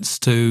sense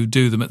to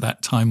do them at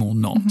that time or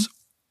not.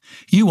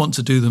 Mm-hmm. You want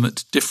to do them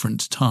at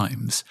different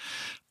times.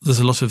 There's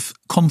a lot of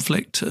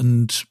conflict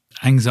and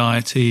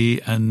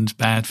anxiety and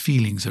bad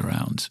feelings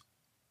around.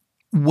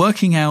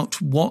 Working out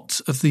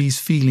what of these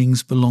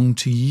feelings belong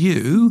to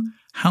you,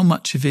 how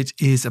much of it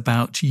is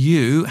about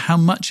you, how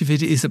much of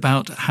it is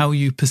about how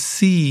you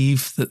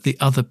perceive that the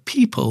other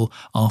people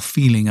are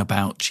feeling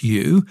about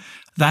you.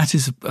 That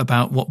is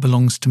about what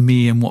belongs to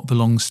me and what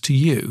belongs to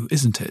you,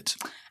 isn't it?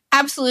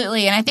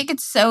 Absolutely. And I think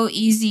it's so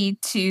easy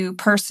to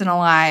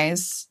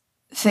personalize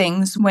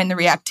things when the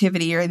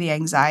reactivity or the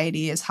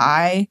anxiety is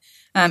high.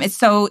 It's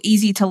so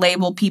easy to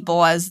label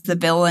people as the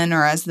villain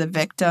or as the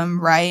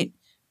victim, right?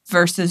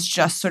 Versus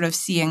just sort of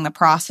seeing the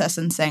process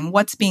and saying,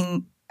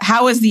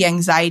 how is the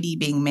anxiety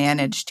being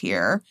managed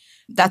here?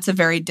 That's a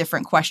very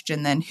different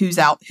question than who's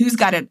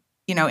got it,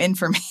 in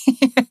for me.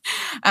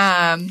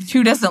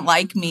 Who doesn't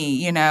like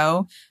me?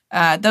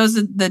 Those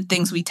are the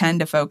things we tend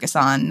to focus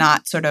on,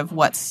 not sort of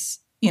what's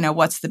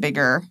the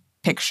bigger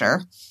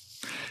picture.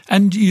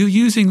 And you're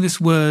using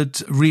this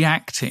word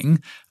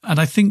reacting, and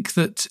I think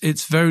that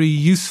it's very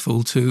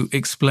useful to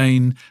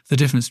explain the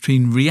difference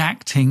between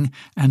reacting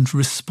and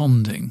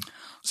responding.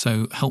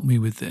 So help me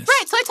with this.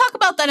 Right. So I talk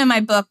about that in my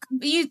book.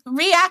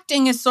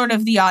 Reacting is sort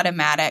of the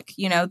automatic.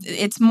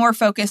 It's more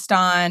focused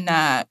on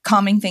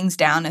calming things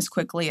down as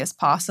quickly as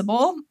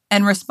possible.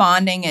 And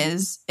responding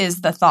is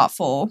the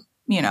thoughtful,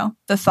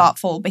 the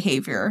thoughtful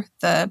behavior,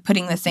 the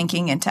putting the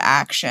thinking into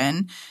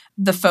action,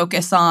 the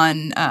focus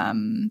on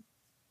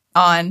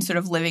sort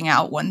of living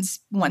out one's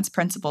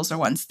principles or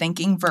one's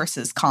thinking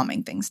versus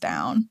calming things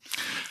down.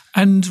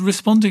 And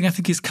responding, I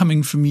think, is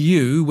coming from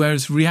you,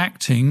 whereas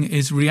reacting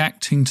is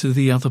reacting to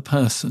the other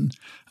person.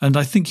 And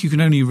I think you can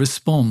only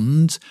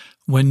respond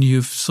when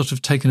you've sort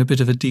of taken a bit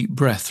of a deep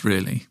breath,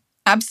 really.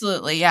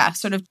 Absolutely, yeah.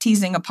 Sort of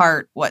teasing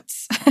apart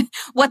what's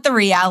what the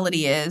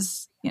reality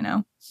is,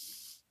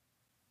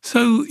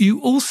 So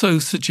you also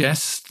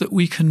suggest that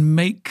we can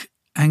make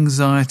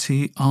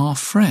anxiety our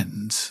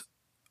friend.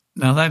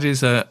 Now, that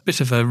is a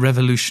bit of a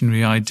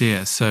revolutionary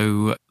idea,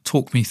 so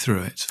talk me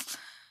through it.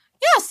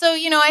 Yeah, so,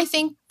 I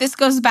think this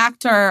goes back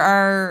to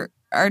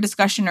our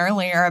discussion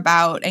earlier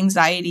about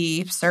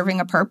anxiety serving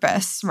a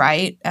purpose,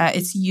 right?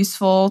 It's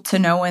useful to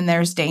know when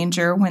there's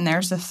danger, when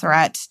there's a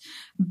threat,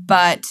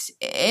 but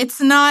it's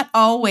not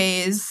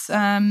always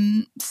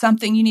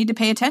something you need to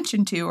pay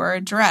attention to or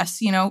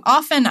address.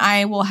 Often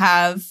I will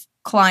have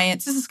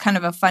clients, this is kind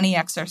of a funny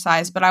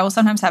exercise, but I will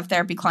sometimes have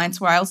therapy clients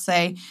where I'll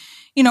say,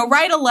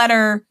 write a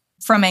letter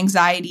from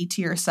anxiety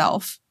to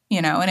yourself,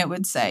 and it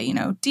would say,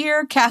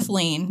 Dear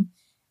Kathleen,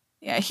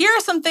 here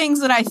are some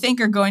things that I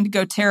think are going to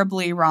go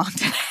terribly wrong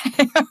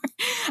today.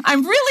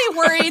 I'm really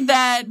worried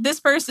that this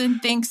person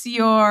thinks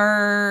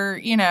you're,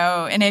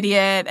 an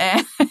idiot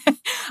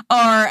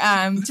or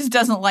just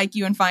doesn't like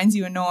you and finds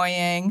you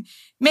annoying.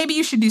 Maybe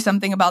you should do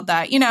something about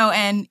that,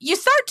 and you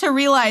start to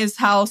realize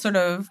how sort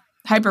of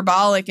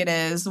hyperbolic it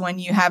is when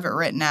you have it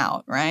written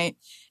out, right?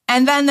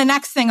 And then the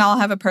next thing I'll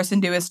have a person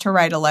do is to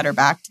write a letter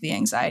back to the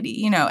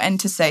anxiety, and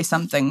to say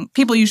something.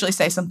 People usually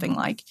say something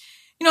like,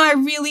 I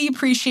really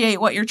appreciate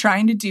what you're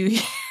trying to do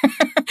here,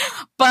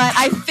 but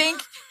I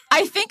think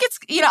it's,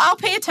 I'll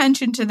pay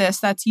attention to this.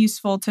 That's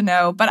useful to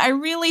know, but I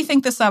really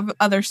think this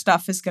other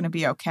stuff is going to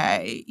be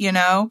okay,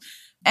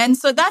 And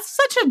so that's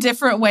such a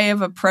different way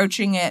of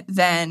approaching it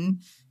than,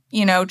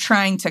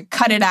 trying to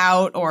cut it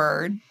out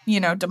or,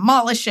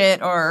 demolish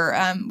it, or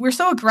we're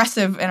so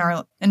aggressive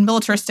and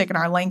militaristic in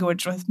our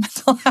language with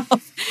mental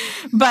health.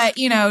 But,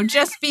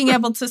 just being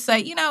able to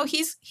say,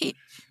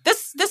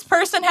 this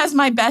person has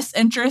my best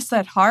interests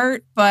at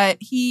heart, but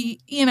he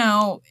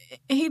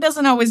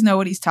doesn't always know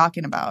what he's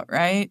talking about,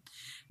 right?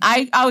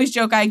 I always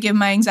joke, I give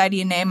my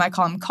anxiety a name. I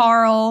call him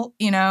Carl.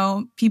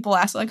 People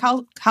ask like,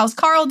 how's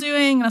Carl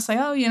doing? And I say,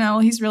 oh,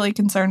 he's really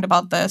concerned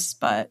about this,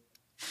 but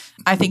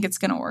I think it's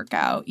going to work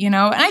out, And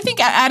I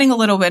think adding a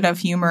little bit of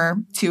humor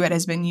to it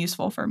has been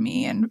useful for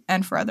me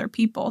and for other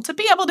people to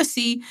be able to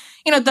see,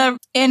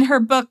 in her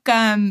book,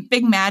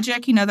 Big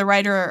Magic, the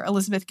writer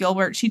Elizabeth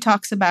Gilbert, she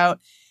talks about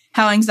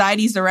how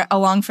anxiety's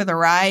along for the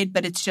ride,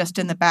 but it's just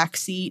in the back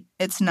seat.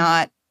 It's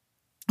not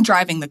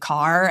driving the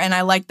car. And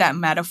I like that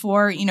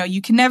metaphor.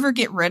 You can never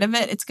get rid of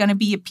it. It's going to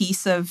be a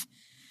piece of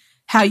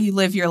how you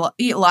live your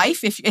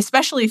life,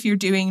 especially if you're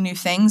doing new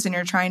things and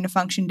you're trying to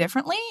function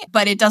differently.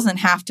 But it doesn't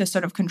have to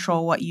sort of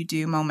control what you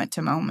do moment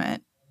to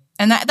moment.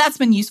 And that's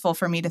been useful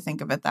for me to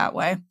think of it that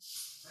way.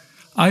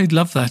 I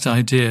love that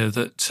idea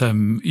that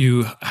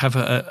you have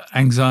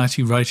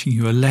anxiety writing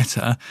you a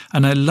letter,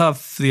 and I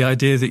love the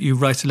idea that you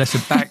write a letter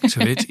back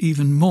to it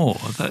even more.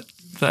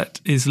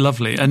 That is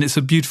lovely, and it's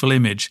a beautiful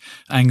image.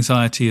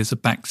 Anxiety as a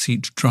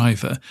backseat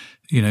driver.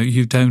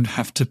 You don't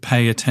have to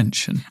pay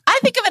attention. I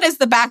think of it as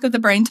the back of the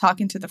brain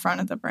talking to the front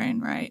of the brain,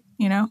 right?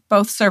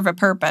 Both serve a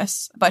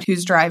purpose, but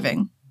who's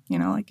driving?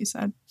 Like you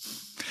said.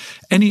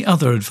 Any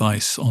other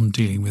advice on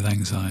dealing with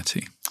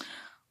anxiety?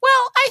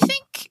 Well, I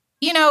think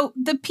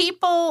the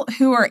people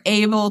who are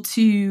able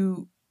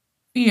to,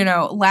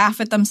 laugh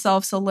at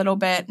themselves a little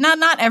bit,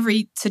 not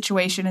every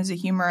situation is a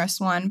humorous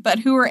one, but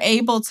who are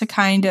able to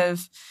kind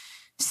of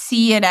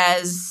see it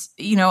as,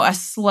 a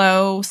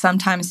slow,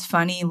 sometimes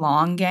funny,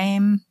 long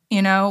game.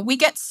 We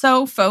get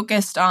so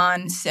focused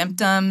on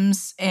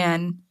symptoms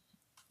and,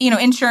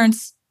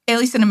 insurance, at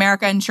least in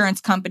America,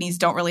 insurance companies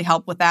don't really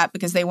help with that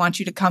because they want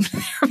you to come to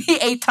therapy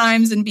 8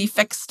 times and be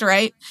fixed,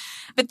 right?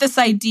 But this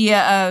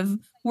idea of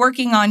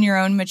working on your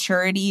own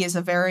maturity is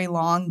a very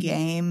long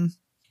game.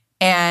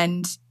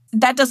 And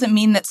that doesn't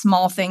mean that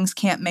small things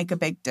can't make a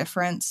big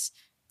difference.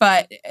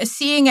 But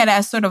seeing it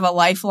as sort of a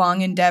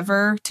lifelong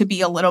endeavor to be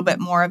a little bit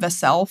more of a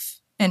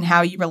self in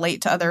how you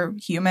relate to other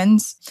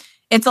humans,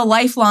 it's a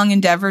lifelong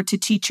endeavor to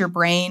teach your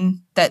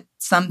brain that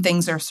some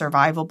things are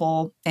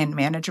survivable and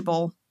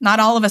manageable. Not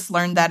all of us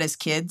learned that as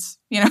kids.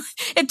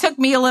 It took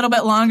me a little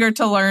bit longer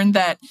to learn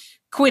that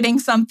quitting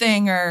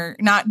something or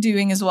not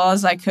doing as well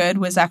as I could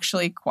was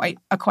actually quite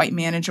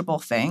manageable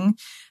thing.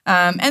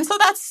 And so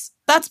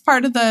that's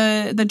part of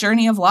the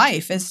journey of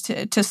life, is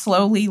to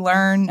slowly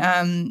learn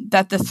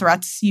that the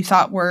threats you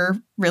thought were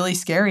really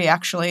scary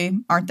actually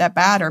aren't that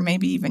bad, or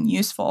maybe even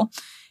useful.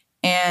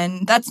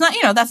 And that's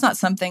not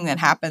something that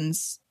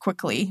happens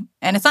quickly.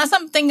 And it's not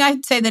something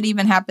I'd say that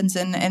even happens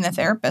in a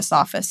therapist's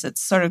office.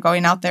 It's sort of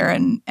going out there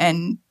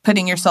and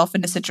putting yourself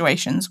into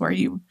situations where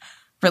you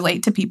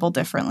relate to people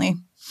differently.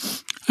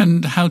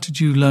 And how did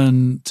you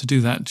learn to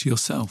do that to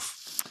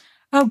yourself?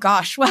 Oh,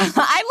 gosh. Well,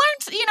 I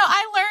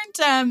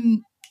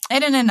learned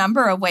it in a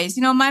number of ways.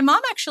 My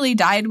mom actually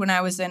died when I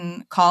was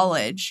in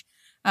college,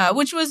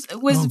 which was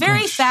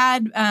very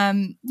sad,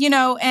 and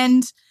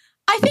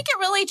I think it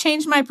really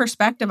changed my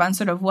perspective on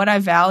sort of what I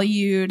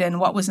valued and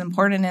what was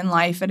important in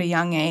life at a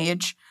young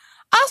age.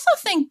 I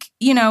also think,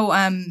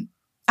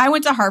 I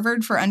went to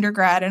Harvard for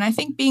undergrad, and I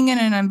think being in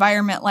an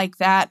environment like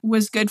that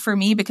was good for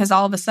me because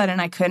all of a sudden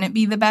I couldn't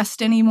be the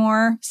best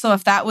anymore. So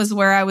if that was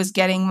where I was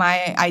getting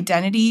my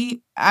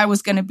identity, I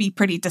was going to be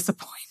pretty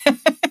disappointed.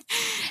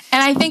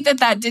 And I think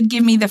that did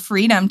give me the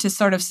freedom to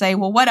sort of say,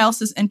 well, what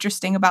else is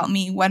interesting about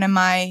me? What am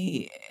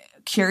I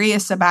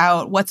curious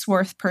about? What's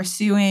worth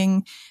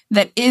pursuing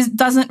that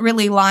doesn't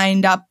really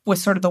line up with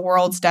sort of the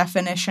world's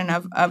definition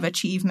of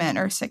achievement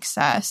or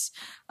success.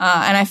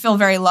 And I feel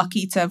very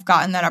lucky to have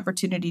gotten that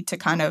opportunity to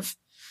kind of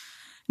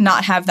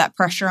not have that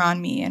pressure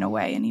on me in a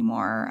way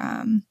anymore,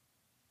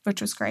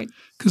 which was great.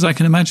 Because I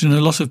can imagine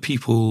a lot of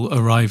people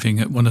arriving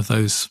at one of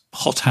those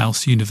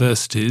hothouse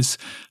universities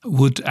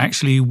would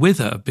actually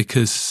wither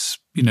because,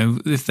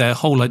 if their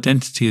whole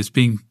identity is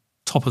being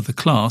top of the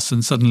class,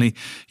 and suddenly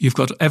you've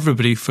got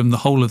everybody from the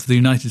whole of the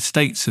United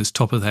States as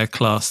top of their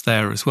class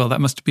there as well.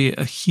 That must be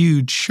a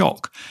huge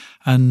shock.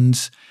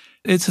 And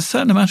it's a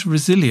certain amount of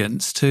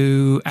resilience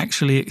to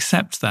actually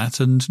accept that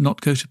and not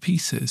go to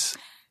pieces.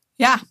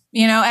 Yeah.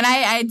 And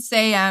I'd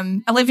say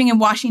living in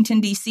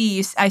Washington,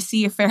 D.C., I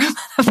see a fair amount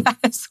of that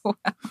as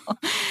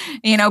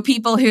well.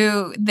 People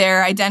who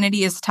their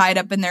identity is tied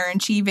up in their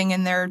achieving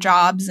in their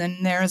jobs,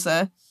 and there's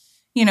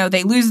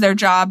they lose their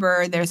job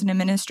or there's an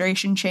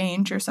administration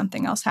change or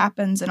something else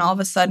happens. And all of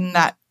a sudden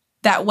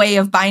that way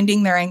of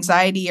binding their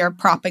anxiety or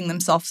propping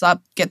themselves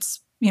up gets,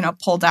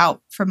 pulled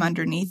out from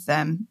underneath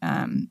them.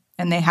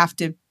 And they have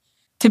to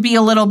be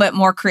a little bit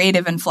more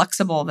creative and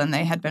flexible than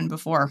they had been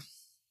before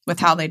with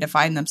how they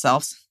define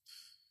themselves.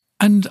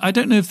 And I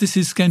don't know if this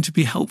is going to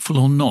be helpful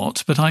or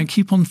not, but I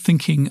keep on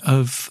thinking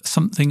of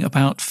something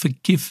about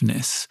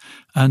forgiveness.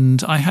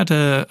 And I had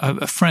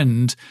a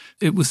friend,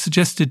 it was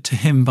suggested to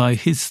him by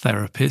his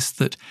therapist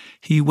that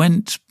he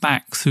went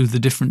back through the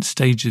different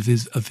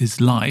stages of his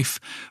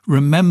life,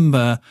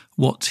 remember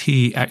what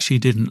he actually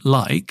didn't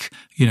like,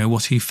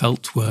 what he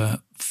felt were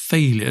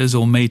failures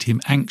or made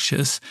him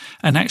anxious,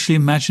 and actually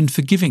imagine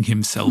forgiving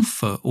himself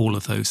for all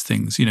of those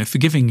things,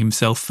 forgiving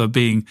himself for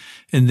being,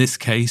 in this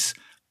case,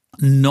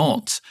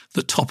 not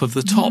the top of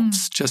the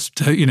tops, just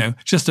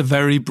a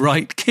very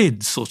bright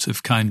kid sort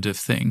of kind of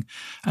thing.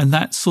 And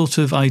that sort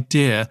of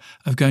idea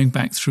of going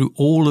back through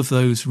all of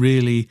those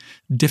really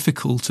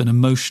difficult and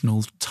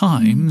emotional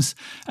times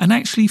and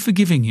actually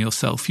forgiving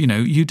yourself.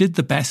 You did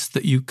the best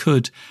that you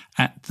could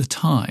at the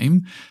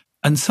time.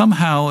 And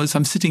somehow, as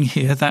I'm sitting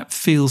here, that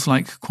feels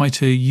like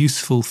quite a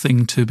useful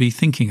thing to be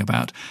thinking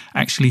about.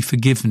 Actually,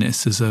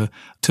 forgiveness to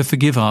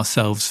forgive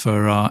ourselves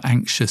for our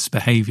anxious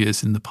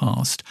behaviours in the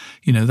past.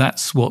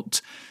 That's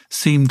what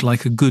seemed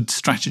like a good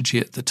strategy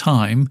at the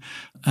time.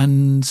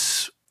 And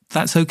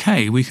that's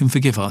okay. We can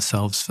forgive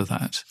ourselves for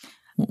that.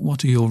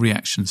 What are your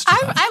reactions to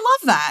that? I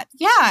love that.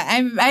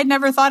 Yeah, I'd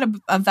never thought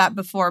of that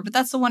before, but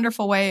that's a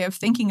wonderful way of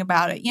thinking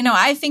about it.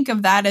 I think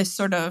of that as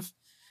sort of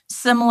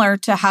similar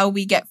to how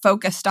we get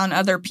focused on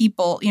other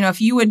people.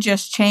 If you would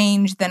just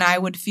change, then I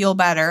would feel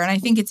better. And I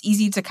think it's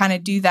easy to kind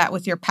of do that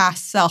with your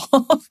past self,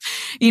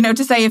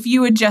 to say if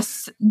you had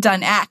just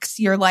done X,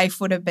 your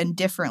life would have been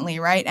differently,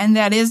 right? And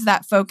that is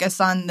that focus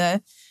on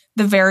the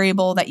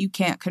variable that you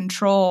can't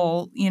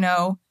control.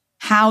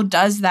 How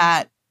does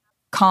that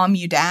calm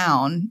you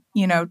down,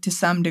 to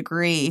some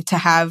degree, to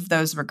have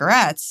those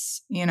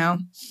regrets,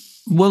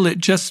 Well, it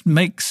just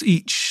makes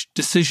each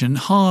decision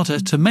harder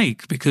to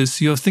make because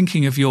you're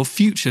thinking of your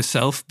future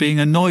self being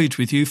annoyed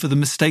with you for the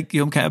mistake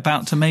you're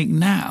about to make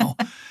now.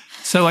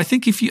 So I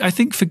think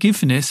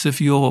forgiveness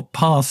of your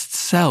past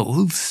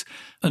selves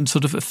and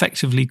sort of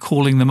effectively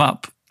calling them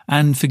up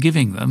and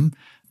forgiving them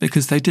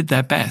because they did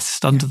their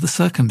best under the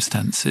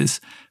circumstances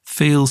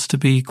feels to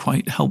be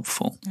quite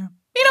helpful. Yeah.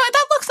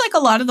 That looks like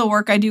a lot of the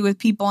work I do with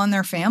people and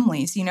their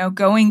families,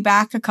 going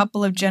back a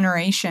couple of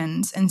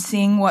generations and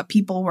seeing what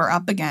people were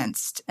up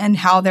against and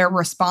how their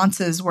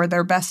responses were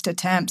their best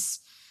attempts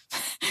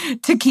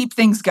to keep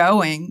things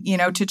going,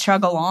 to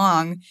chug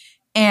along.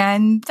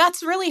 And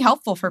that's really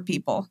helpful for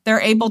people.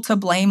 They're able to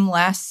blame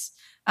less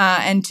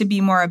and to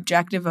be more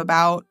objective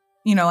about,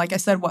 like I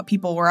said, what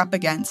people were up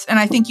against. And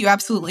I think you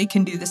absolutely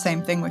can do the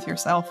same thing with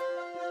yourself.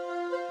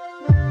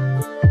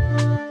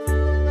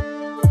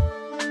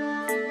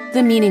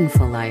 The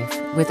Meaningful Life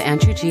with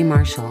Andrew G.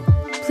 Marshall.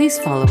 Please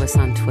follow us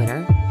on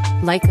Twitter,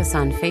 like us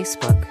on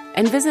Facebook,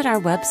 and visit our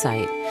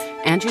website,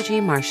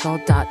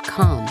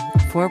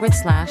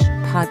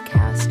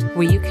 andrewgmarshall.com/podcast,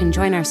 where you can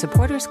join our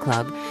supporters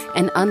club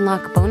and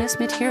unlock bonus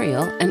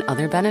material and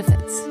other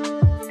benefits.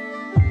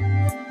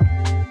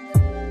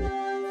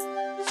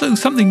 So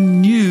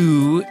something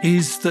new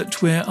is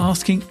that we're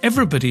asking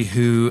everybody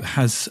who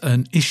has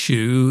an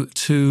issue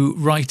to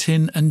write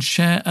in and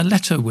share a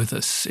letter with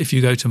us. If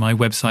you go to my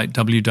website,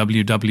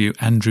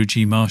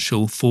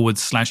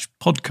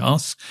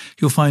 www.andrewgmarshall.com/podcasts,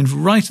 you'll find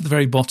right at the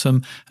very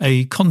bottom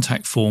a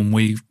contact form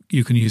where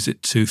you can use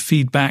it to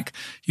feedback,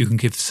 you can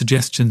give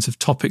suggestions of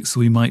topics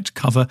we might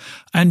cover,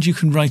 and you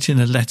can write in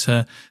a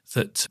letter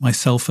that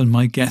myself and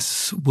my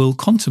guests will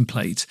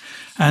contemplate.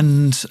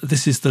 And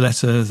this is the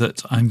letter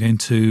that I'm going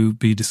to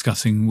be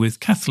discussing with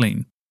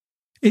Kathleen.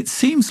 It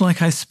seems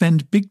like I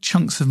spend big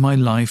chunks of my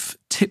life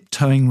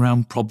tiptoeing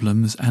around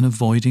problems and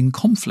avoiding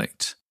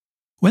conflict.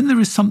 When there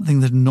is something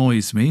that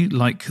annoys me,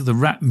 like the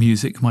rap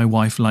music my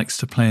wife likes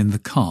to play in the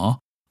car,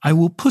 I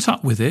will put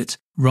up with it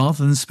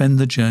rather than spend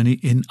the journey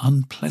in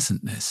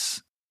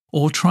unpleasantness,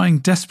 or trying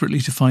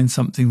desperately to find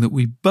something that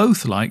we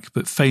both like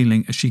but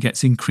failing as she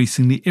gets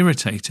increasingly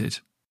irritated.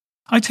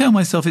 I tell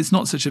myself it's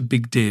not such a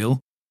big deal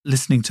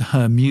listening to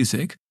her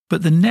music,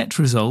 but the net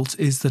result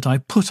is that I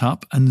put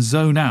up and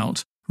zone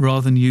out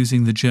rather than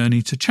using the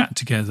journey to chat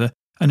together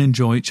and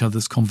enjoy each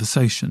other's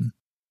conversation.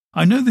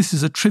 I know this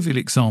is a trivial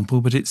example,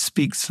 but it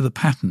speaks to the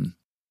pattern.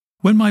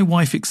 When my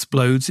wife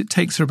explodes, it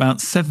takes her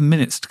about 7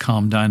 minutes to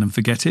calm down and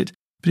forget it,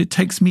 but it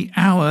takes me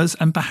hours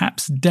and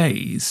perhaps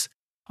days.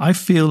 I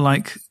feel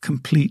like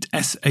complete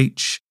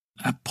SH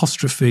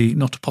apostrophe,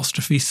 not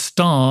apostrophe,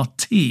 star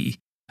T,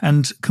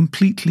 and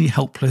completely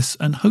helpless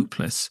and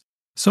hopeless,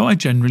 so I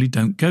generally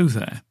don't go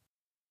there.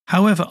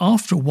 However,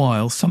 after a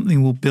while,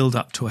 something will build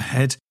up to a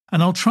head,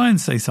 and I'll try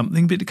and say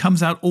something, but it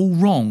comes out all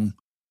wrong.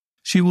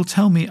 She will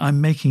tell me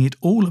I'm making it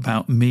all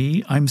about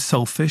me, I'm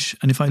selfish,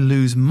 and if I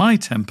lose my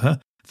temper,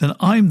 then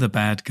I'm the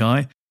bad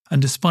guy,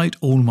 and despite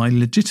all my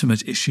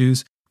legitimate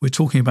issues, we're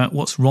talking about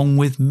what's wrong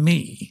with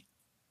me.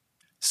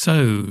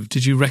 So,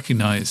 did you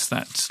recognise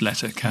that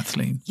letter,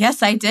 Kathleen?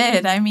 Yes, I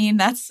did. I mean,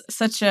 that's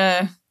such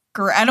I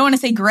don't want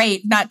to say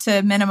great, not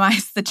to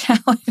minimize the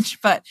challenge,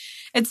 but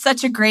it's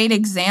such a great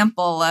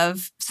example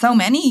of so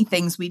many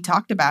things we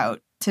talked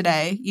about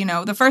today. You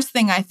know, the first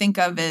thing I think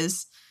of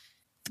is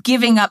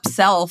giving up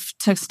self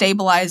to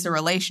stabilize a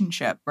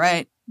relationship,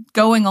 right?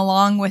 Going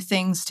along with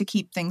things to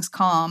keep things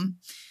calm.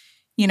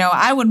 You know,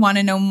 I would want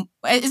to know,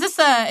 is this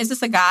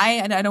a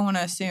guy? I don't want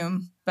to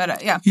assume,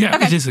 but yeah. Yeah,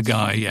 okay. It is a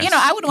guy, yes. You know,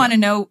 I would want to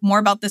know more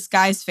about this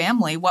guy's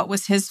family. What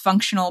was his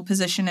functional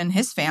position in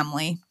his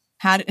family?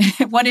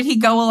 What did he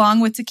go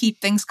along with to keep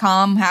things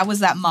calm? How was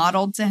that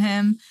modeled to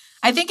him?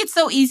 I think it's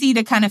so easy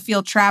to kind of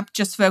feel trapped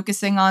just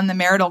focusing on the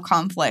marital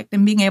conflict,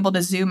 and being able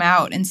to zoom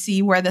out and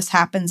see where this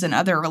happens in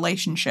other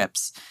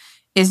relationships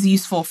is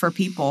useful for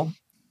people,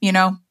 you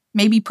know?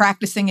 Maybe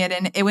practicing it,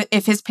 and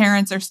if his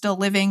parents are still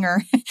living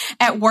or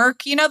at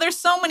work, you know, there's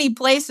so many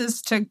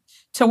places to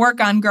work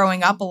on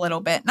growing up a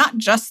little bit, not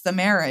just the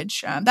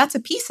marriage. That's a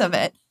piece of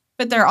it,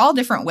 but there are all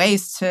different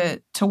ways to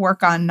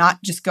work on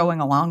not just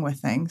going along with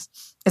things,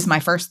 is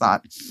my first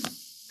thought.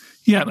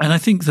 Yeah, and I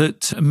think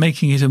that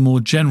making it a more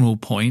general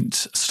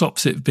point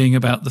stops it being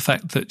about the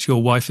fact that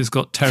your wife has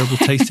got terrible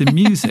taste in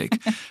music.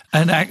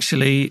 And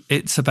actually,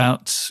 it's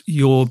about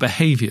your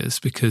behaviours,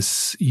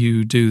 because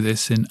you do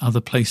this in other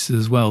places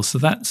as well. So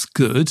that's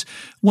good.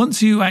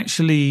 Once you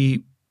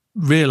actually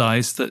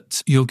realise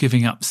that you're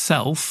giving up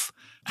self,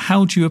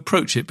 how do you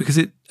approach it? Because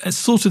it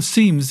sort of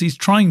seems he's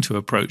trying to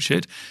approach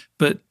it,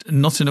 but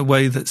not in a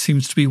way that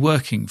seems to be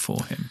working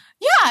for him.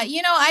 Yeah,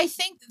 you know, I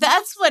think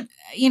that's what,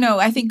 you know,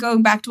 I think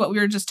going back to what we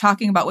were just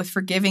talking about with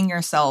forgiving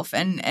yourself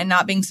and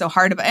not being so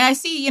hard about it. I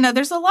see, you know,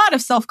 there's a lot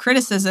of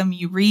self-criticism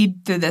you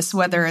read through this,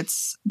 whether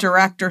it's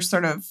direct or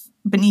sort of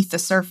beneath the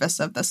surface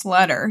of this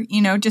letter,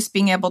 you know, just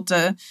being able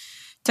to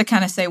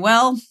kind of say,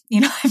 well,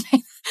 you know,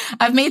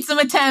 I've made some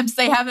attempts.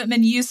 They haven't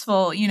been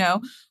useful. You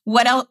know,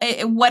 what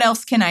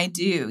else can I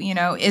do? You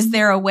know, is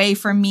there a way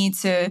for me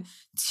to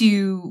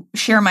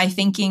share my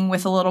thinking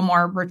with a little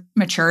more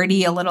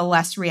maturity, a little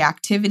less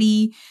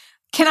reactivity?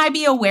 Can I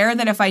be aware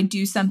that if I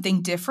do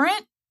something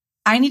different,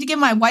 I need to give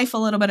my wife a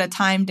little bit of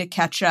time to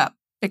catch up,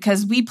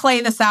 because we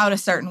play this out a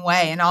certain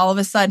way. And all of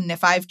a sudden,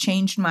 if I've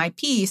changed my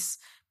piece,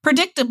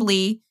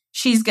 predictably,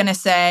 she's going to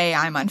say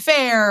I'm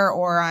unfair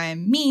or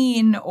I'm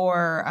mean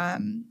or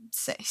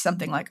say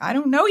something like, I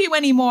don't know you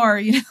anymore,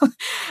 you know,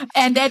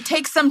 and that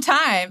takes some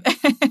time.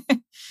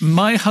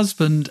 My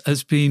husband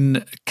has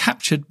been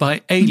captured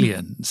by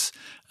aliens,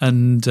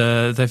 and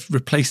they've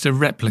replaced a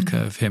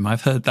replica of him.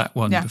 I've heard that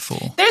one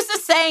before. There's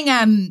this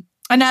saying,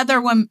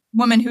 another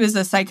woman who is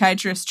a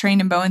psychiatrist trained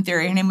in Bowen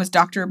theory, her name was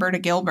Dr. Roberta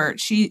Gilbert.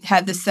 She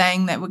had this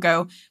saying that would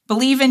go,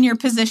 believe in your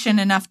position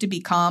enough to be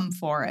calm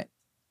for it.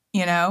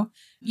 You know,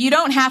 you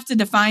don't have to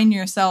define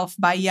yourself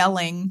by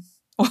yelling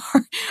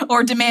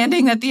or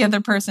demanding that the other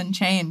person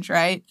change,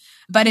 right?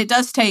 But it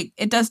does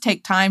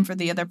take time for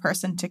the other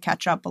person to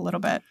catch up a little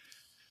bit.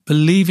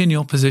 believe in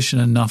your position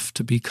enough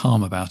to be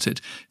calm about it.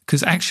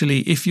 Because actually,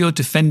 if you're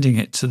defending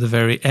it to the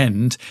very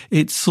end,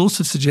 it sort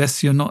of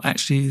suggests you're not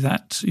actually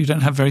you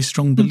don't have very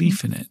strong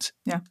belief in it.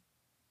 Yeah.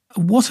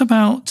 What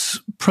about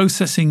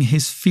processing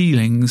his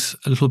feelings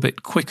a little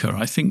bit quicker?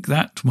 I think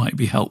that might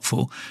be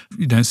helpful.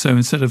 So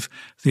instead of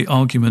the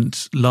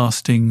argument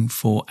lasting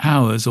for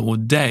hours or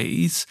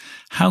days,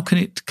 how can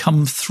it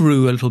come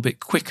through a little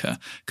bit quicker?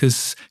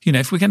 Because,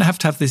 if we're going to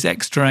have this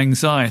extra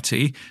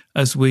anxiety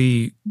as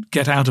we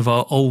get out of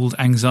our old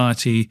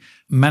anxiety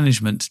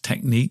management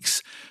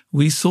techniques,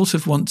 we sort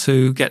of want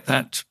to get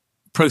that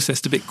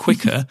processed a bit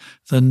quicker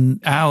than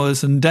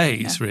hours and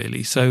days,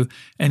 really. So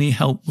any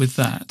help with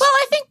that? Well,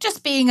 I think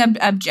just being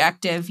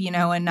objective,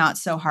 and not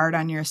so hard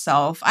on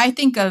yourself. I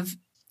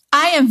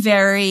am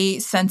very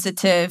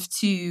sensitive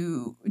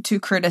to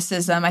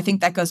criticism. I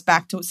think that goes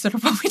back to sort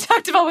of what we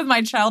talked about with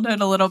my childhood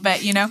a little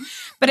bit,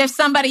 But if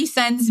somebody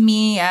sends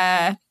me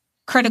a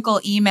critical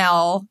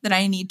email that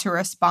I need to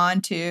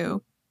respond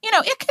to,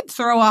 it could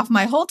throw off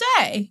my whole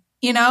day.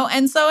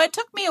 And so it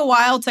took me a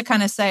while to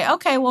kind of say,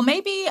 okay, well,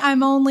 maybe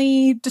I'm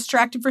only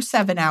distracted for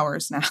 7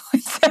 hours now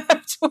instead of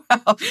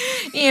 12.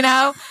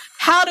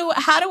 How do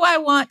I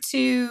want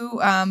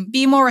to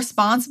be more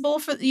responsible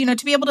for,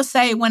 to be able to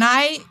say when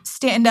I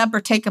stand up or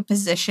take a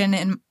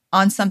position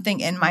on something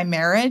in my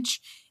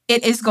marriage,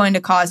 it is going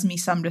to cause me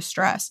some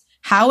distress.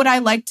 How would I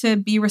like to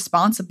be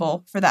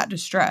responsible for that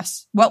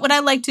distress? What would I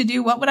like to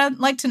do? What would I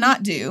like to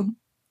not do?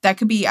 That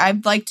could be,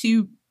 I'd like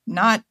to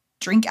not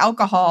drink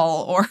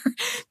alcohol or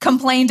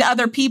complain to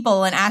other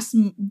people and ask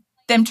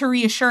them to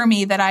reassure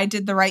me that I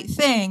did the right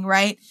thing,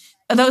 right?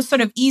 Those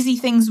sort of easy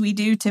things we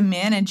do to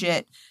manage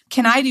it.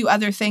 Can I do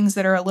other things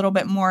that are a little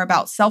bit more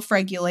about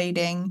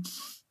self-regulating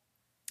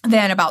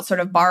than about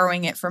sort of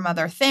borrowing it from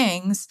other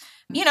things?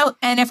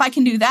 And if I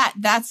can do that,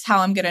 that's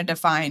how I'm going to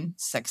define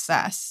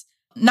success.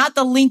 Not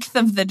the length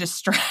of the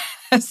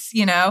distress,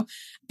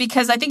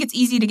 because I think it's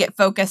easy to get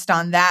focused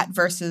on that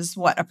versus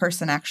what a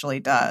person actually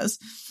does.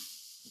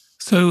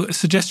 So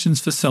suggestions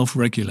for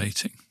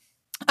self-regulating.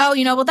 Oh,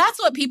 well,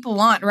 that's what people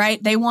want,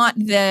 right? They want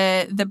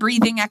the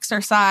breathing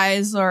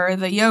exercise or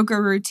the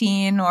yoga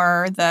routine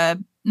or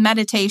the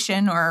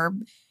meditation or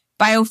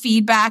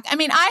biofeedback. I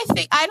mean,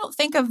 I don't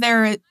think of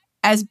there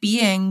as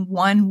being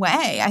one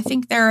way. I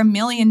think there are a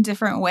million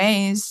different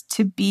ways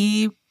to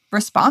be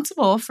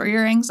responsible for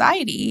your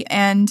anxiety.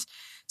 And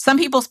some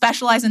people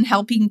specialize in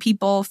helping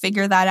people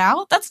figure that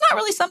out. That's not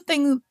really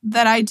something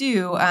that I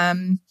do.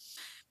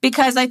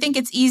 Because I think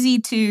it's easy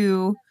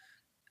to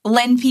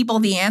lend people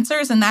the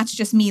answers, and that's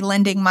just me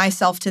lending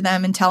myself to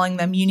them and telling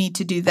them you need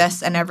to do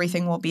this and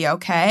everything will be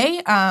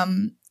okay.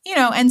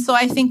 And so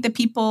I think that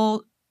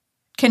people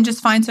can just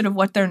find sort of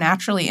what they're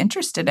naturally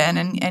interested in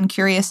and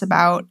curious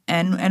about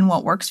and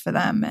what works for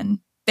them. And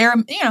they're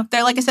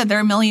like I said, there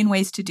are a million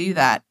ways to do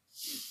that.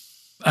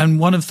 And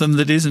one of them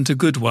that isn't a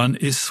good one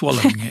is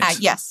swallowing it.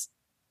 Yes.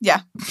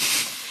 Yeah.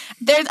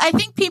 I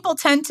think people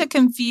tend to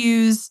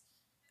confuse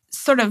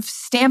sort of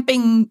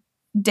stamping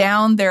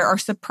down or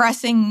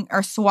suppressing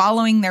or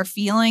swallowing their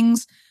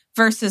feelings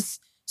versus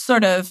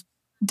sort of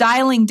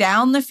dialing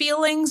down the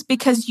feelings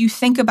because you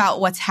think about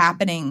what's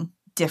happening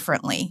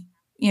differently.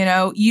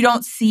 You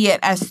don't see it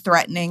as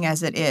threatening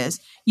as it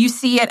is. You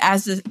see it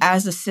as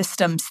a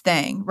systems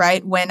thing,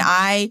 right? When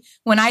I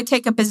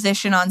take a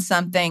position on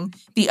something,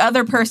 the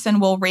other person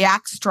will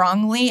react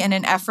strongly in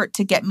an effort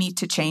to get me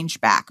to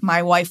change back.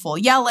 My wife will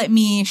yell at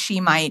me.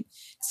 She might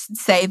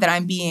say that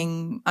I'm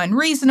being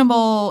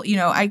unreasonable.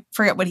 I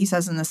forget what he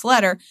says in this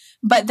letter,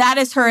 but that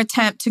is her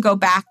attempt to go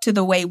back to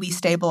the way we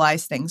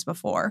stabilized things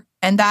before.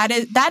 And that's a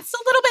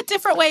little bit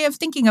different way of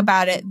thinking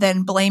about it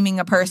than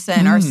blaming a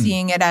person or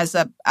seeing it as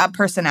a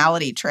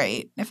personality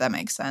trait, if that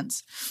makes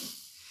sense.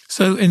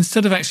 So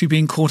instead of actually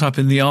being caught up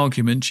in the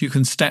argument, you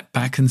can step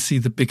back and see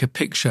the bigger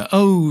picture.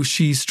 Oh,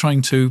 she's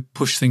trying to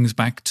push things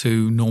back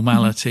to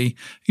normality,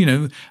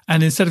 and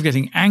instead of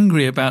getting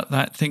angry about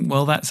that, think,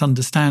 well, that's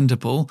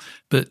understandable.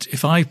 But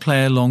if I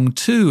play along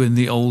too in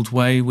the old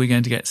way, we're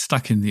going to get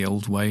stuck in the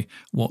old way.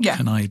 What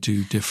can I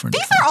do differently?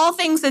 These are all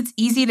things that's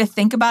easy to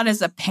think about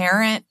as a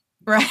parent.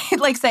 Right?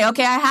 Like say,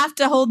 okay, I have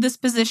to hold this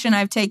position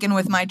I've taken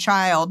with my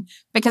child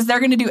because they're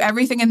going to do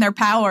everything in their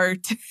power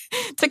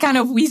to kind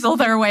of weasel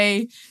their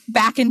way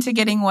back into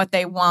getting what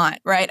they want,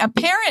 right? A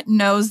parent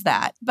knows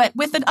that. But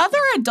with other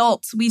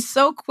adults, we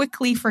so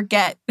quickly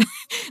forget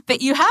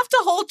that you have to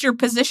hold your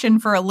position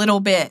for a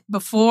little bit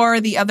before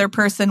the other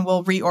person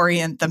will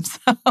reorient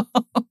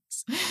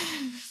themselves.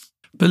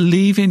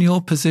 Believe in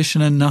your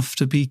position enough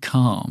to be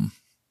calm.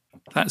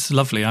 That's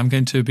lovely. I'm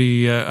going to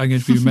be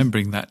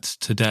remembering that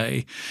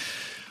today.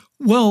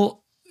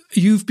 Well,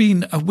 you've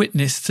been a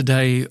witness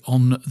today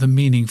on The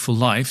Meaningful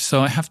Life, so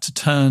I have to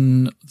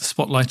turn the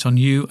spotlight on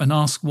you and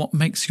ask what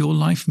makes your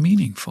life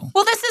meaningful.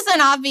 Well, this is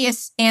an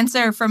obvious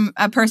answer from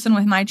a person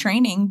with my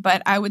training,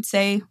 but I would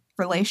say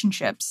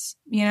relationships.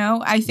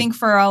 I think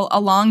for a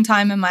long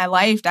time in my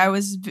life, I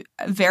was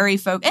very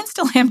focused, and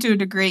still am to a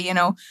degree,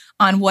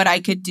 on what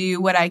I could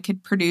do, what I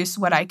could produce,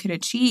 what I could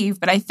achieve.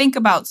 But I think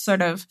about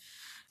sort of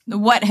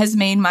what has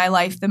made my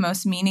life the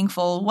most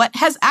meaningful, what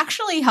has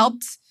actually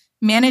helped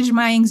manage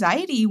my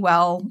anxiety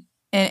well,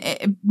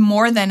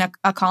 more than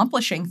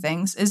accomplishing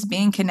things, is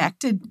being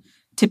connected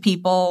to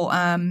people,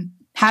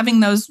 having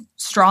those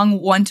strong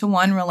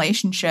one-to-one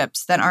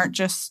relationships that aren't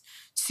just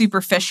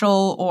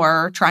superficial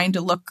or trying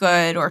to look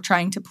good or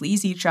trying to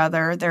please each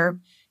other. They're,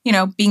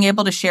 being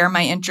able to share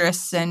my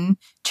interests and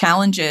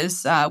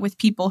challenges with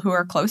people who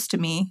are close to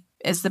me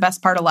is the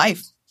best part of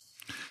life.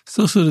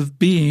 So sort of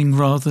being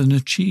rather than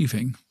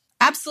achieving.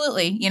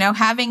 Absolutely.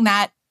 Having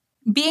that,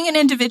 being an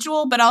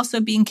individual, but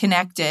also being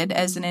connected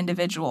as an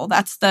individual.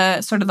 That's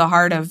the sort of the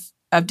heart of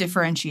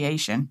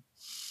differentiation.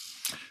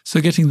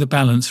 So getting the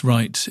balance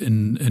right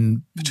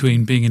in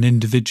between being an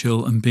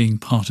individual and being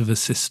part of a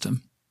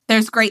system.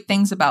 There's great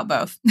things about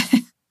both.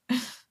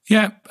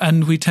 Yeah,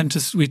 and we tend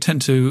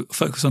to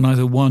focus on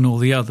either one or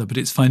the other, but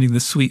it's finding the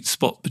sweet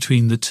spot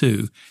between the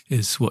two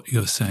is what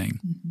you're saying.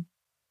 Mm-hmm.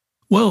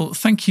 Well,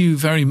 thank you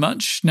very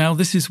much. Now,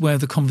 this is where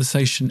the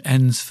conversation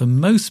ends for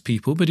most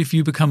people, but if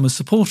you become a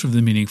supporter of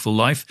The Meaningful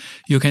Life,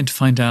 you're going to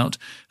find out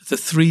the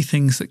 3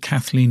 things that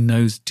Kathleen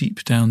knows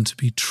deep down to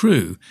be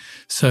true.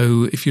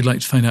 So if you'd like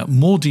to find out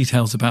more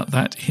details about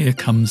that, here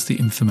comes the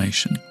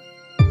information.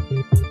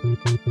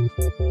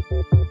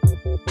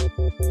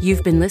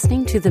 You've been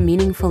listening to The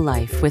Meaningful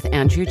Life with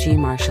Andrew G.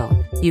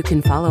 Marshall. You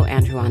can follow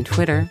Andrew on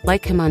Twitter,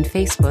 like him on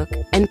Facebook,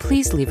 and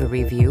please leave a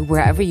review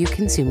wherever you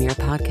consume your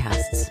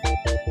podcasts.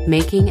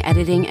 Making,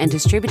 editing, and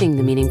distributing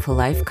The Meaningful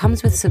Life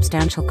comes with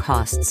substantial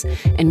costs,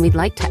 and we'd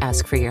like to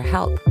ask for your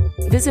help.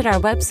 Visit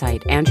our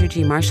website,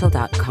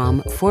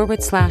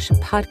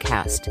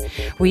 andrewgmarshall.com/podcast,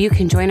 where you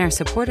can join our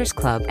supporters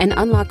club and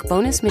unlock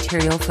bonus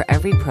material for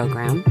every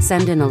program,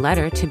 send in a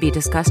letter to be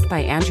discussed by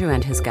Andrew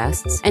and his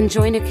guests, and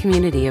join a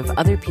community of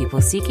other people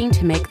seeking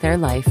to make their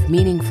life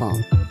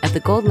meaningful. At the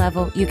gold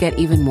level, you get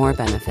even more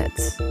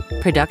benefits.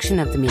 Production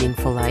of The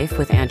Meaningful Life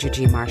with Andrew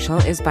G. Marshall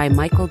is by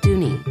Michael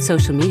Dooney.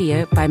 Social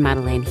media by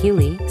Madeleine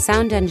Healy.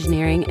 Sound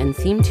engineering and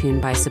theme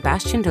tune by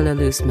Sebastian de la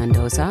Luz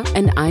Mendoza.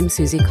 And I'm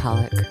Susie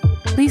Colick.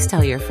 Please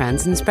tell your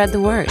friends and spread the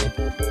word.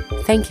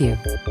 Thank you.